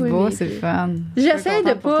ta C'est beau, vie, c'est puis- le fun. J'essaie de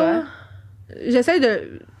contente pour pas. toi. J'essaie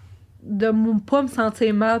de pas me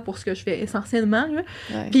sentir mal pour ce que je fais essentiellement. Là.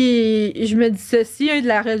 Ouais. Puis je me dissocie de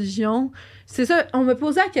la religion. c'est ça, on me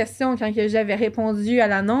posait la question quand que j'avais répondu à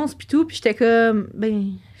l'annonce puis tout, puis j'étais comme,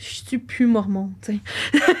 ben, je suis plus mormon, tu sais.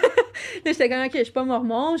 Là, j'étais comme, OK, je suis pas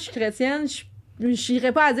mormon, je suis chrétienne,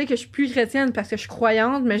 j'irais pas à dire que je suis plus chrétienne parce que je suis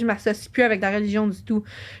croyante, mais je m'associe plus avec la religion du tout.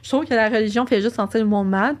 Je trouve que la religion fait juste sentir le monde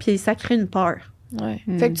mal, puis ça crée une peur. Ouais.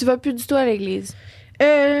 Fait que tu vas plus du tout à l'église.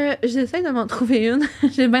 J'essaie de m'en trouver une.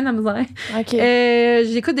 J'ai bien la misère. OK.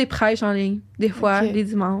 J'écoute des prêches en ligne, des fois, les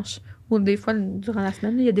dimanches. Ou des fois, durant la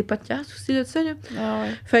semaine, il y a des podcasts aussi de ça. Là. Ah ouais.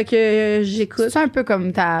 Fait que j'écoute. C'est un peu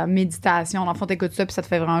comme ta méditation. Dans le fond, t'écoutes ça, puis ça te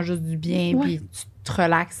fait vraiment juste du bien, puis tu te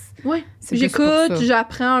relaxes. Oui. C'est juste pour J'écoute, ça.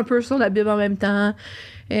 j'apprends un peu sur la Bible en même temps.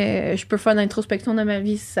 Je peux faire l'introspection de ma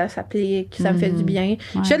vie si ça s'applique, ça me fait du bien. Ouais.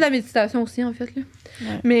 Je fais de la méditation aussi, en fait. Là.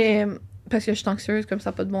 Ouais. Mais parce que je suis anxieuse, comme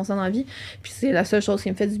ça, pas de bon sens dans la vie. Puis c'est la seule chose qui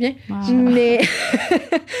me fait du bien. Ouais.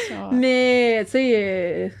 Mais tu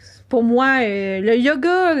sais, pour moi, le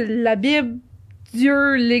yoga, la Bible,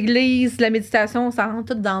 Dieu, l'église, la méditation, ça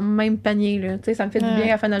rentre tout dans le même panier. Là. Tu sais, ça me fait du bien à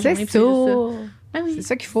la fin de la journée. C'est puis c'est juste ça. ça. Ah oui. C'est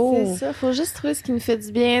ça qu'il faut. C'est ça, faut juste trouver ce qui nous fait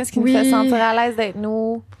du bien, ce qui Oui. nous fait sentir à l'aise d'être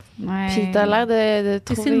nous. Ouais. Puis t'as l'air de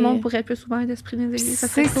Tu trouver... sais, le monde pourrait plus ouvert d'esprit dans les églises. C'est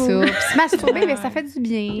serait ça. cool. Puis se masturber, mais ça fait du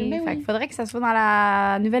bien. Ben Fait oui. qu'il faudrait que ça soit dans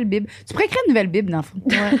la nouvelle Bible. Tu pourrais écrire une nouvelle Bible, dans le fond.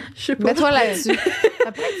 Ouais. Je sais pas. Mets-toi là-dessus.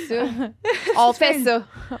 Ça pourrait être ça. On fait ça.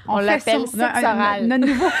 On fait l'appelle ça. sexe oral. Notre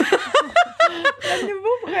nouveau... Notre nouveau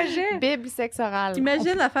projet. Bible sexe oral.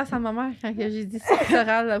 Imagine la face à ma mère quand que j'ai dit sexe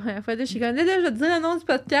oral la première fois. Là, je suis comme, là, je vais te dire le nom du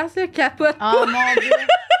podcast, là, capote. Oh mon Dieu.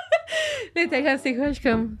 Là, t'es comme, c'est quoi? Je suis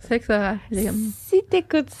comme, sexe oral. J'ai comme, Si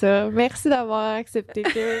t'écoutes ça, merci d'avoir accepté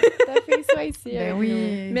que ta fille soit ici. Ben avec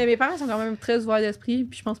oui. Mais mes parents sont quand même très ouverts d'esprit,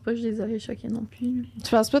 puis je pense pas que je les aurais choqués non plus. nous. Je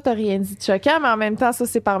pense pas que t'as rien dit de choquant, mais en même temps, ça,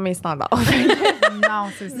 c'est par mes standards. Non,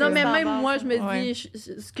 c'est ça. Non, mais standard, même moi, je me dis, ouais.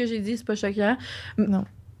 ce que j'ai dit, c'est pas choquant. Non.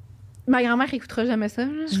 Ma grand-mère écoutera jamais ça, là.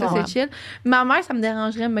 Je Ça, comprends. c'est chill. Ma mère, ça me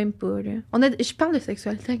dérangerait même pas, là. Je parle de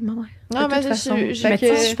sexualité avec ma mère. Non, De mais toute façon. je- Fait Mais que-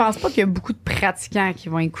 tu sais, je pense pas qu'il y a beaucoup de pratiquants qui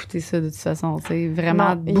vont écouter ça de toute façon. C'est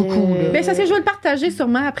vraiment Non, beaucoup. Là. Ben, c'est ça que je vais le partager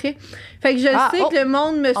sûrement après. Fait que je Ah, sais oh. que le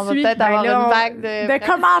monde me On va suit. peut-être Ben avoir là, une vague de... De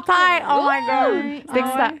commentaires! Oh my God! C'est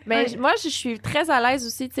excitant. Ah ouais? Mais moi, je suis très à l'aise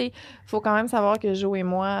aussi, tu sais. Faut quand même savoir que Jo et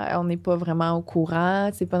moi, on n'est pas vraiment au courant,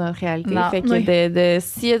 c'est pas notre réalité. Non. Fait que Oui.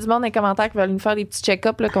 s'il y a du monde dans les commentaires qui veulent nous faire des petits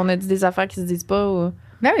check-ups, là, qu'on a dit des affaires qui se disent pas, ou...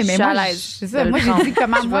 Ben oui, Je mais suis moi, à l'aise c'est ça. de Moi, le j'ai prendre. dit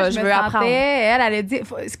comment Je moi veux- je je me veux sentais. apprendre. Elle a dit,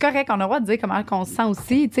 c'est correct, on a le droit de dire comment on se sent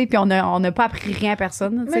aussi, tu sais, puis on n'a pas appris rien à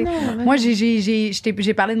personne, tu sais. Moi,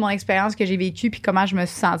 j'ai parlé de mon expérience que j'ai vécue, puis comment je me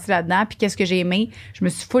suis sentie là-dedans, puis qu'est-ce que j'ai aimé. Je me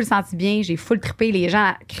suis full sentie bien, j'ai full trippé. Les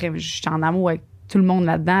gens, je suis en amour avec tout le monde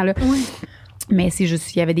là-dedans, là. Oui. Mais c'est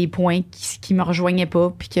juste, il y avait des points qui me rejoignaient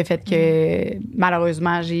pas, puis qui a fait que,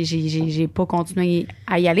 malheureusement, j'ai pas continué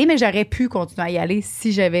à y aller, mais j'aurais pu continuer à y aller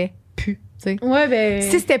si j'avais pu, tu sais. Ouais, ben.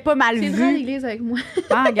 Si c'était pas mal c'est vrai à vu. l'église avec moi.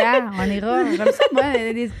 Ah, regarde, on ira. J'aime ça, moi,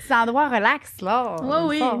 des petits endroits relax, là.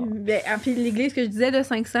 Oui, Ça. oui. Ben, puis l'église que je disais de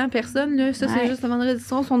 500 personnes, là, ça, Ouais. c'est juste le vendredi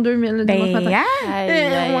soir, sont 2000 le Ben, dimanche matin. hein? Aïe,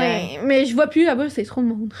 aïe, aïe. Ouais. Mais je vois plus là-bas, c'est trop de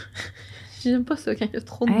monde. J'aime pas ça quand il y a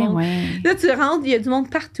trop de Eh, monde. ouais. Là, tu rentres, il y a du monde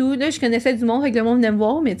partout. Là, je connaissais du monde, avec le monde venait me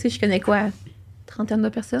voir, mais tu sais, je connais quoi? Trentaine de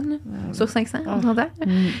personnes, là, sur 500, Ah. on s'entend? Mm.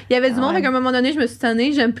 Il y avait du monde, Ouais. fait qu'à un moment donné, je me suis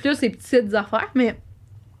tannée. J'aime plus ces petites affaires, mais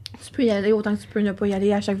tu peux y aller autant que tu peux ne pas y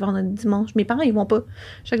aller à chaque vendredi dimanche. Mes parents, ils vont pas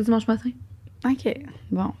chaque dimanche matin. OK.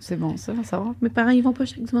 Bon, c'est bon, ça, va savoir. Mes parents, ils vont pas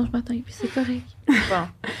chaque dimanche matin, puis c'est correct.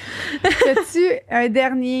 Bon. As-tu un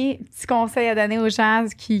dernier petit conseil à donner aux gens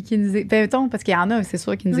qui nous écoutent? Mettons, parce qu'il y en a, c'est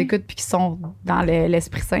sûr, qui nous Oui. écoutent puis qui sont dans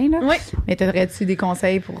l'esprit sain, là. Oui. Mais t'aurais-tu des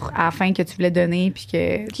conseils pour, à la fin, que tu voulais donner puis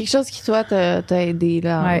que... Quelque chose qui, toi, t'a aidé,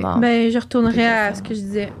 là. Ouais. dans- Ben, je retournerais à Ok, ce que je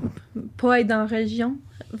disais. Pas être dans la religion.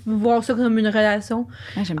 Voir ça comme une relation.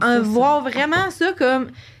 Ah, j'aime ça. Voir vraiment ça comme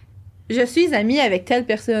je suis amie avec telle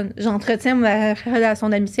personne. J'entretiens ma relation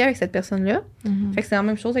d'amitié avec cette personne-là. Mhm. Fait que c'est la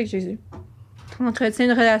même chose avec Jésus. On entretient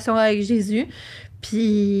une relation avec Jésus.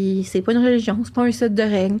 Puis c'est pas une religion, c'est pas un set de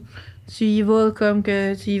règles. Tu y vas comme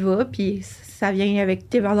que tu y vas, puis ça vient avec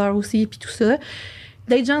tes valeurs aussi, puis tout ça.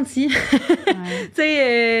 D'être gentil. Ouais. Tu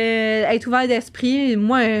sais, être ouvert d'esprit.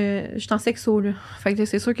 Moi, je suis en sexo, là. Fait que là,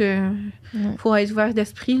 c'est sûr que faut être ouvert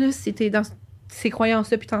d'esprit, là, si t'es dans ces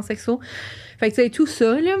croyances-là, puis t'es en sexo. Fait que tu sais, tout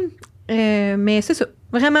ça, là. Mais c'est ça.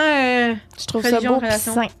 Vraiment, Je trouve religion, ça beau pis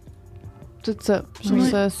relation. sain. Tout ça. Je trouve Ouais.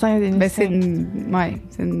 ça sain et Ben, c'est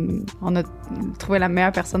sain. on a trouvé la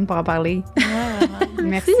meilleure personne pour en parler. Ouais, vraiment.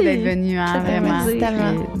 Merci d'être venu, hein, Ça fait vraiment. plaisir.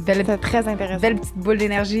 Tellement. Puis Belle, C'était très intéressant. belle petite boule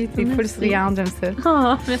d'énergie. T'es full Merci. souriante, j'aime ça.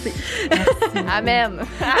 oh, merci. Amen.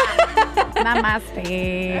 Namaste. Namaste.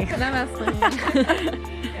 Et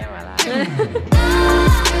voilà.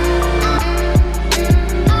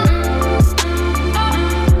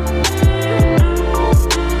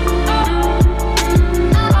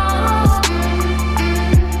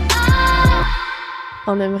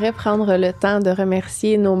 on aimerait prendre le temps de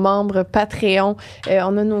remercier nos membres Patreon.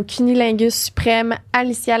 On a nos cunilingus suprêmes,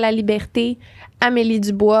 Alicia La Liberté, Amélie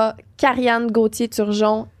Dubois, Carianne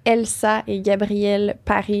Gauthier-Turgeon, Elsa et Gabrielle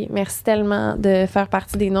Paris. Merci tellement de faire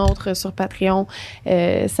partie des nôtres sur Patreon.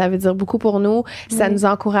 Ça veut dire beaucoup pour nous. Ça nous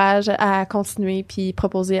encourage à continuer puis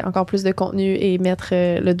proposer encore plus de contenu et mettre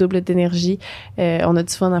le double d'énergie. On a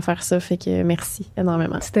du fun à faire ça, fait que merci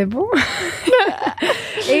énormément. C'était beau.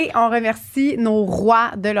 Et on remercie nos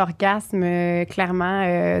rois de l'orgasme,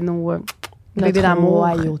 clairement, nos... Notre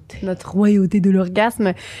royauté. Notre royauté de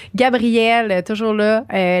l'orgasme. Gabrielle, toujours là,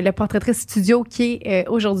 le portraitrise studio qui est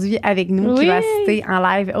aujourd'hui avec nous, qui va assister en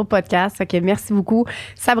live au podcast. Fait que merci beaucoup.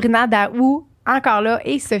 Sabrina Daou, encore là,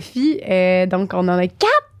 et Sophie. Donc, on en a 4.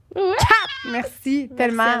 Merci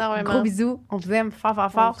tellement. Énormément. Gros bisous. On vous aime fort,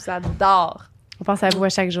 fort, fort. On vous adore. On pense à vous à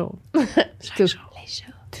chaque jour. Chaque jour.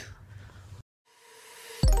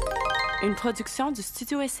 Une production du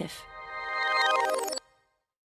Studio SF.